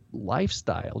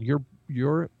lifestyle,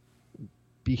 your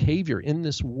behavior in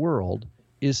this world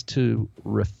is to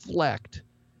reflect.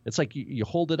 It's like you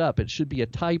hold it up. It should be a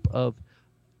type of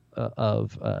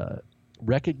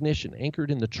recognition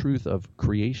anchored in the truth of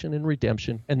creation and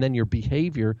redemption, and then your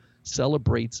behavior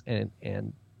celebrates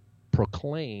and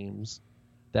proclaims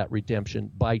that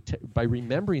redemption by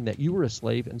remembering that you were a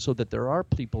slave, and so that there are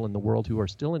people in the world who are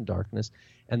still in darkness,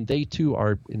 and they too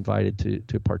are invited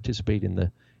to participate in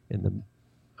the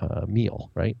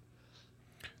meal, right?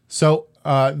 So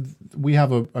we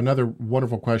have another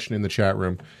wonderful question in the chat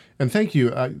room, and thank you.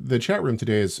 The chat room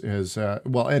today is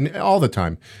and all the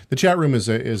time, the chat room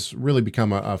is really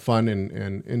become a fun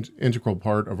and integral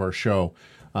part of our show,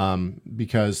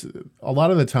 because a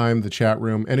lot of the time the chat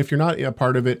room, and if you're not a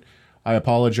part of it, I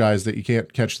apologize that you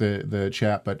can't catch the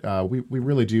chat, but we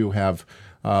really do have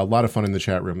a lot of fun in the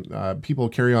chat room. People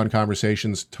carry on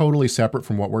conversations totally separate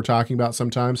from what we're talking about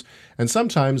sometimes, and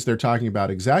sometimes they're talking about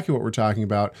exactly what we're talking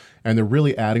about, and they're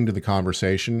really adding to the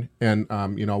conversation. And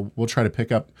we'll try to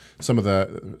pick up some of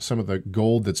the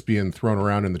gold that's being thrown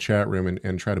around in the chat room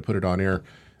and try to put it on air.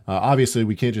 Obviously,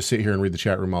 we can't just sit here and read the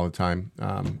chat room all the time,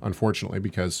 unfortunately,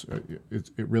 because it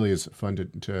really is fun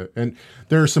to. And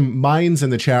there are some minds in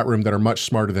the chat room that are much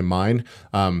smarter than mine.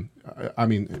 I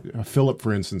mean, Philip,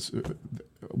 for instance,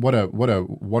 what a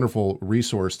wonderful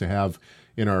resource to have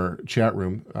in our chat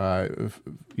room. I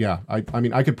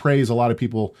mean, I could praise a lot of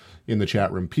people in the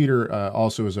chat room. Peter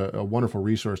also is a wonderful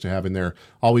resource to have in there,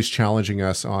 always challenging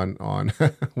us on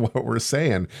what we're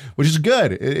saying, which is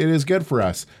good. It is good for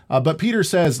us. But Peter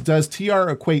says, does TR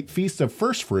equate Feast of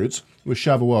First Fruits with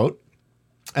Shavuot,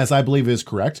 as I believe is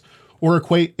correct, or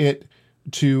equate it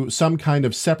to some kind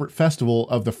of separate festival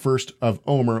of the first of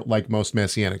Omer, like most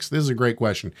Messianics? This is a great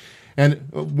question.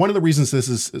 And one of the reasons this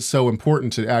is so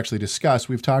important to actually discuss,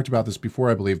 we've talked about this before,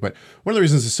 I believe, but one of the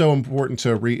reasons it's so important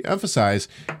to re-emphasize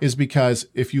is because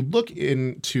if you look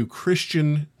into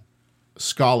Christian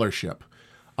scholarship,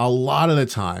 a lot of the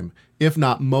time, if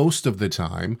not most of the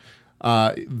time,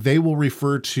 they will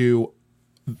refer to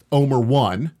Omer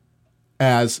 1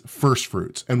 as first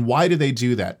fruits. And why do they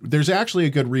do that? There's actually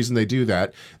a good reason they do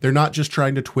that. They're not just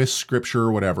trying to twist scripture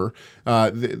or whatever.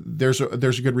 There's a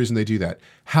good reason they do that.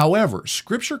 However,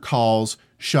 scripture calls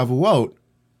Shavuot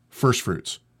first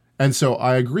fruits. And so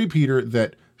I agree, Peter,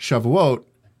 that Shavuot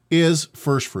is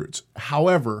first fruits.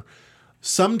 However,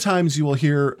 sometimes you will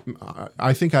hear,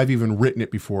 I think I've even written it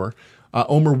before,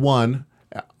 Omer 1,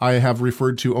 I have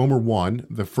referred to Omer 1,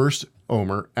 the first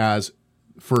Omer, as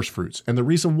first fruits. And the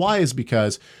reason why is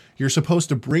because you're supposed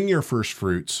to bring your first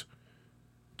fruits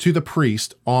to the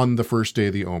priest on the first day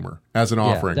of the Omer as an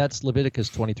offering. That's Leviticus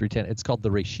 23:10. It's called the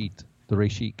Reshit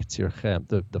Katzirchem,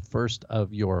 the first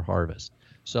of your harvest.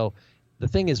 So the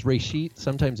thing is, Reshit,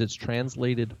 sometimes it's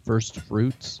translated first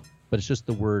fruits, but it's just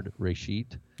the word Reshit.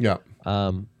 Yeah.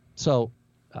 So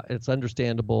it's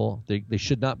understandable. They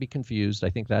should not be confused. I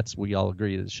think we all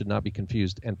agree that it should not be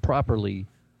confused. And properly,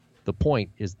 the point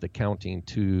is the counting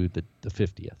to the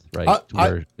 50th, right? To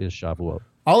where is Shavuot.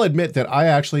 I'll admit that I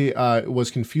actually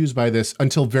was confused by this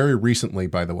until very recently,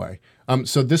 by the way.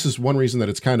 So this is one reason that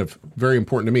it's kind of very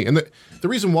important to me. And the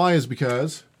reason why is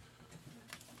because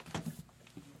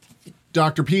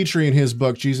Dr. Petrie, in his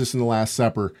book, Jesus and the Last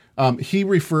Supper, he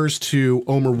refers to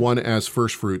Omer 1 as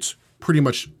first fruits pretty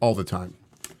much all the time.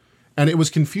 And it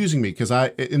was confusing me because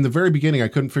in the very beginning, I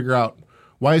couldn't figure out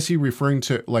why is he referring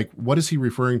to, what is he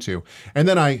referring to? And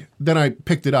then I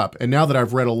picked it up. And now that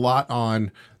I've read a lot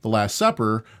on the Last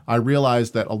Supper, I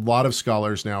realize that a lot of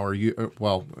scholars now are,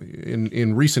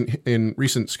 in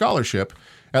recent scholarship,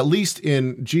 at least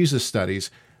in Jesus studies,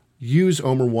 use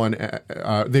Omer 1,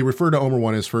 they refer to Omer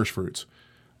 1 as first fruits.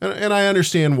 And I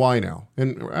understand why now.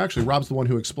 And actually, Rob's the one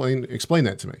who explained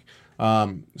that to me.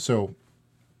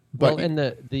 But and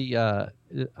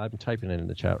I'm typing it in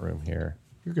the chat room here.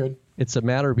 You're good. It's a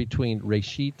matter between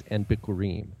Reshit and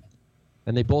Bikurim,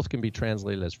 and they both can be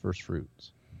translated as first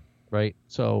fruits, right?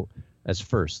 So as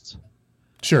firsts.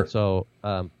 Sure. So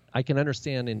I can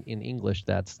understand in English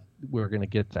we're going to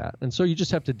get that, and so you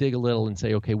just have to dig a little and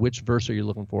say, okay, which verse are you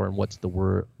looking for, and what's the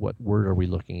word? What word are we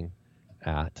looking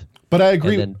at? But I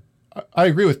agree. I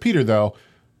agree with Peter though.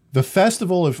 The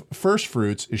festival of first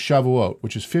fruits is Shavuot,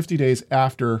 which is 50 days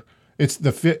after. It's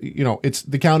it's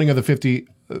the counting of the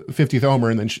 50th Omer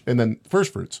and then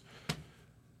first fruits,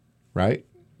 right?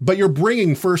 But you're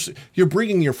bringing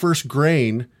your first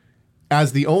grain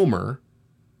as the Omer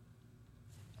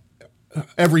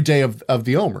every day of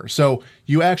the Omer. So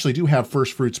you actually do have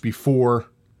first fruits before.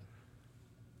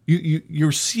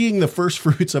 You're seeing the first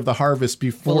fruits of the harvest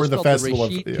before the festival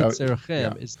of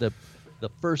is the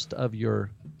first of your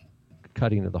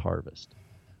cutting of the harvest,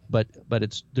 but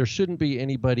there shouldn't be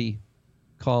anybody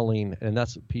calling, and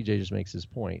that's what PJ just makes his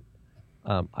point.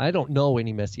 I don't know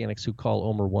any Messianics who call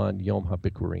Omer 1 Yom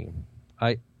HaBikurim.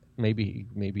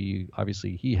 Maybe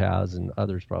obviously he has, and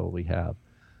others probably have.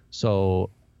 So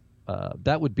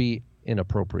that would be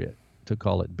inappropriate to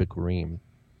call it Bikurim.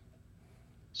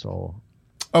 So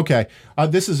okay,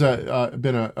 this has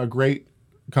been a great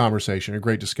conversation, a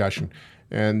great discussion,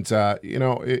 and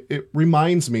it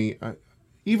reminds me.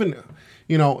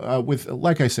 With,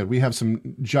 like I said, we have some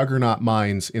juggernaut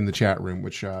minds in the chat room,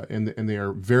 which and they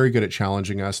are very good at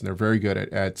challenging us, and they're very good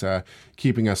at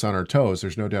keeping us on our toes.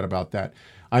 There's no doubt about that.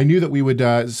 I knew that we would.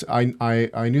 I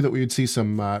knew that we would see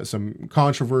some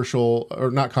controversial,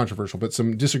 or not controversial, but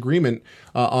some disagreement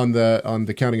on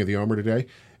the counting of the Omer today.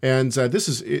 And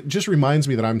it just reminds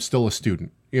me that I'm still a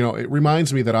student. It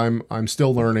reminds me that I'm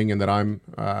still learning, and that I'm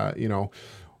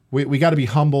we got to be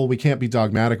humble. We can't be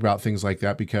dogmatic about things like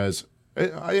that because,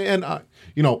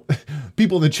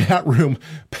 people in the chat room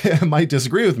might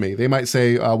disagree with me. They might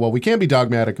say, well, we can't be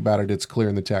dogmatic about it. It's clear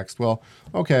in the text. Well,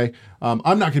 okay.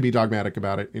 I'm not going to be dogmatic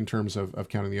about it in terms of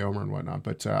counting the Omer and whatnot,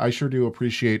 but I sure do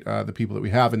appreciate the people that we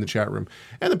have in the chat room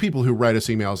and the people who write us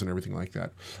emails and everything like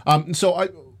that.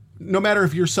 No matter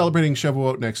if you're celebrating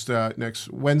Shavuot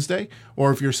next Wednesday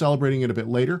or if you're celebrating it a bit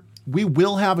later, we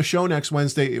will have a show next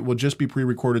Wednesday. It will just be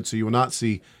pre-recorded, so you will not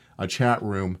see a chat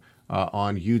room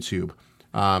on YouTube.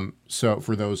 So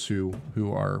for those who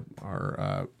are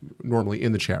normally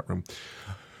in the chat room.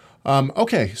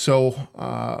 Okay, so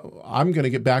I'm going to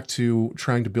get back to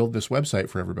trying to build this website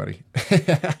for everybody.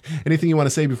 Anything you want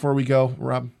to say before we go,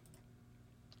 Rob?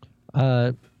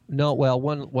 No. Well,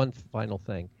 one final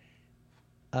thing.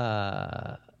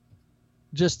 And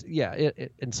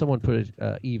someone put it.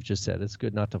 Eve just said it's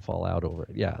good not to fall out over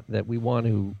it. Yeah, that we want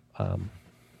to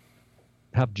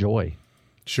have joy.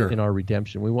 Sure. In our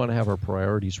redemption, we want to have our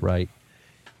priorities right,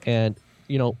 and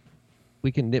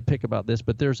we can nitpick about this,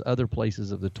 but there's other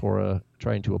places of the Torah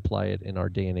trying to apply it in our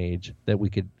day and age that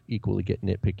we could equally get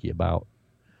nitpicky about.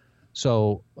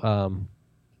 So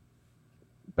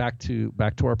back to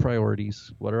our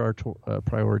priorities. What are our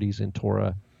priorities in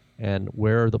Torah, and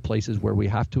where are the places where we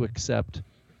have to accept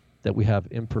that we have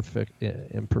imperfect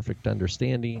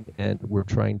understanding, and we're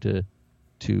trying to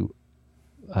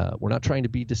we're not trying to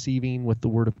be deceiving with the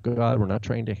Word of God. We're not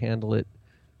trying to handle it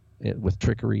with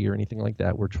trickery or anything like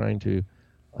that. We're trying to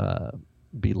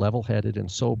be level-headed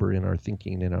and sober in our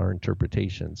thinking and our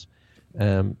interpretations.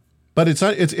 But it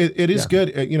is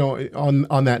good,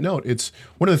 on that note. It's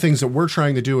one of the things that we're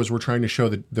trying to do is we're trying to show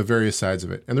the various sides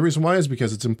of it. And the reason why is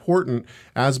because it's important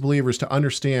as believers to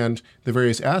understand the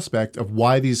various aspect of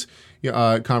why these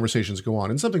conversations go on.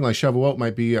 And something like Shavuot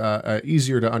might be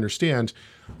easier to understand.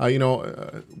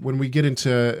 When we get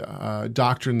into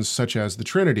doctrines such as the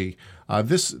Trinity,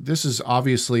 this is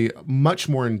obviously much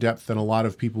more in depth than a lot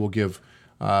of people will give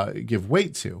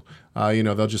weight to.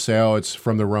 They'll just say, oh, it's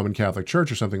from the Roman Catholic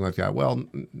Church or something like that. Well,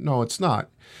 no, it's not.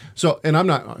 So, and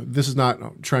this is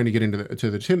not trying to get into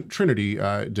the Trinity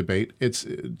debate.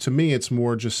 To me, it's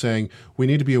more just saying we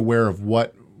need to be aware of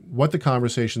what the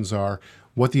conversations are,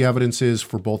 what the evidence is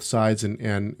for both sides,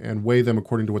 and weigh them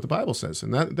according to what the Bible says.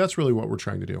 And that's really what we're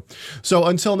trying to do. So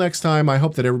until next time, I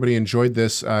hope that everybody enjoyed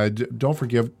this. Don't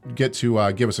forget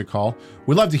to give us a call.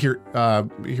 We'd love to hear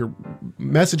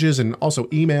messages and also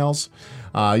emails.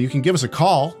 You can give us a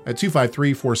call at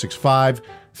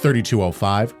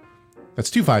 253-465-3205. That's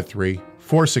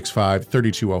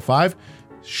 253-465-3205.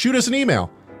 Shoot us an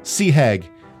email,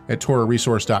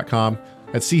 chegg@TorahResource.com.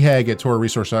 At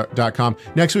chegg@TorahResource.com.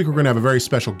 Next week, we're going to have a very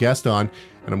special guest on,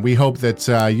 and we hope that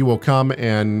you will come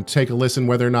and take a listen,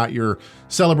 whether or not you're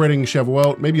celebrating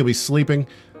Shavuot. Maybe you'll be sleeping.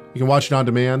 You can watch it on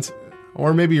demand,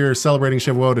 or maybe you're celebrating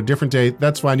Shavuot a different day.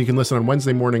 That's fine. You can listen on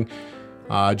Wednesday morning,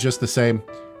 just the same.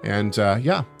 And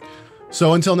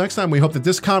so until next time, we hope that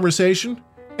this conversation,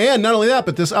 and not only that,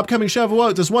 but this upcoming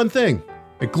Shavuot does one thing.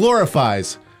 It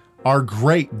glorifies our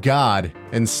great God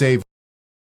and Savior.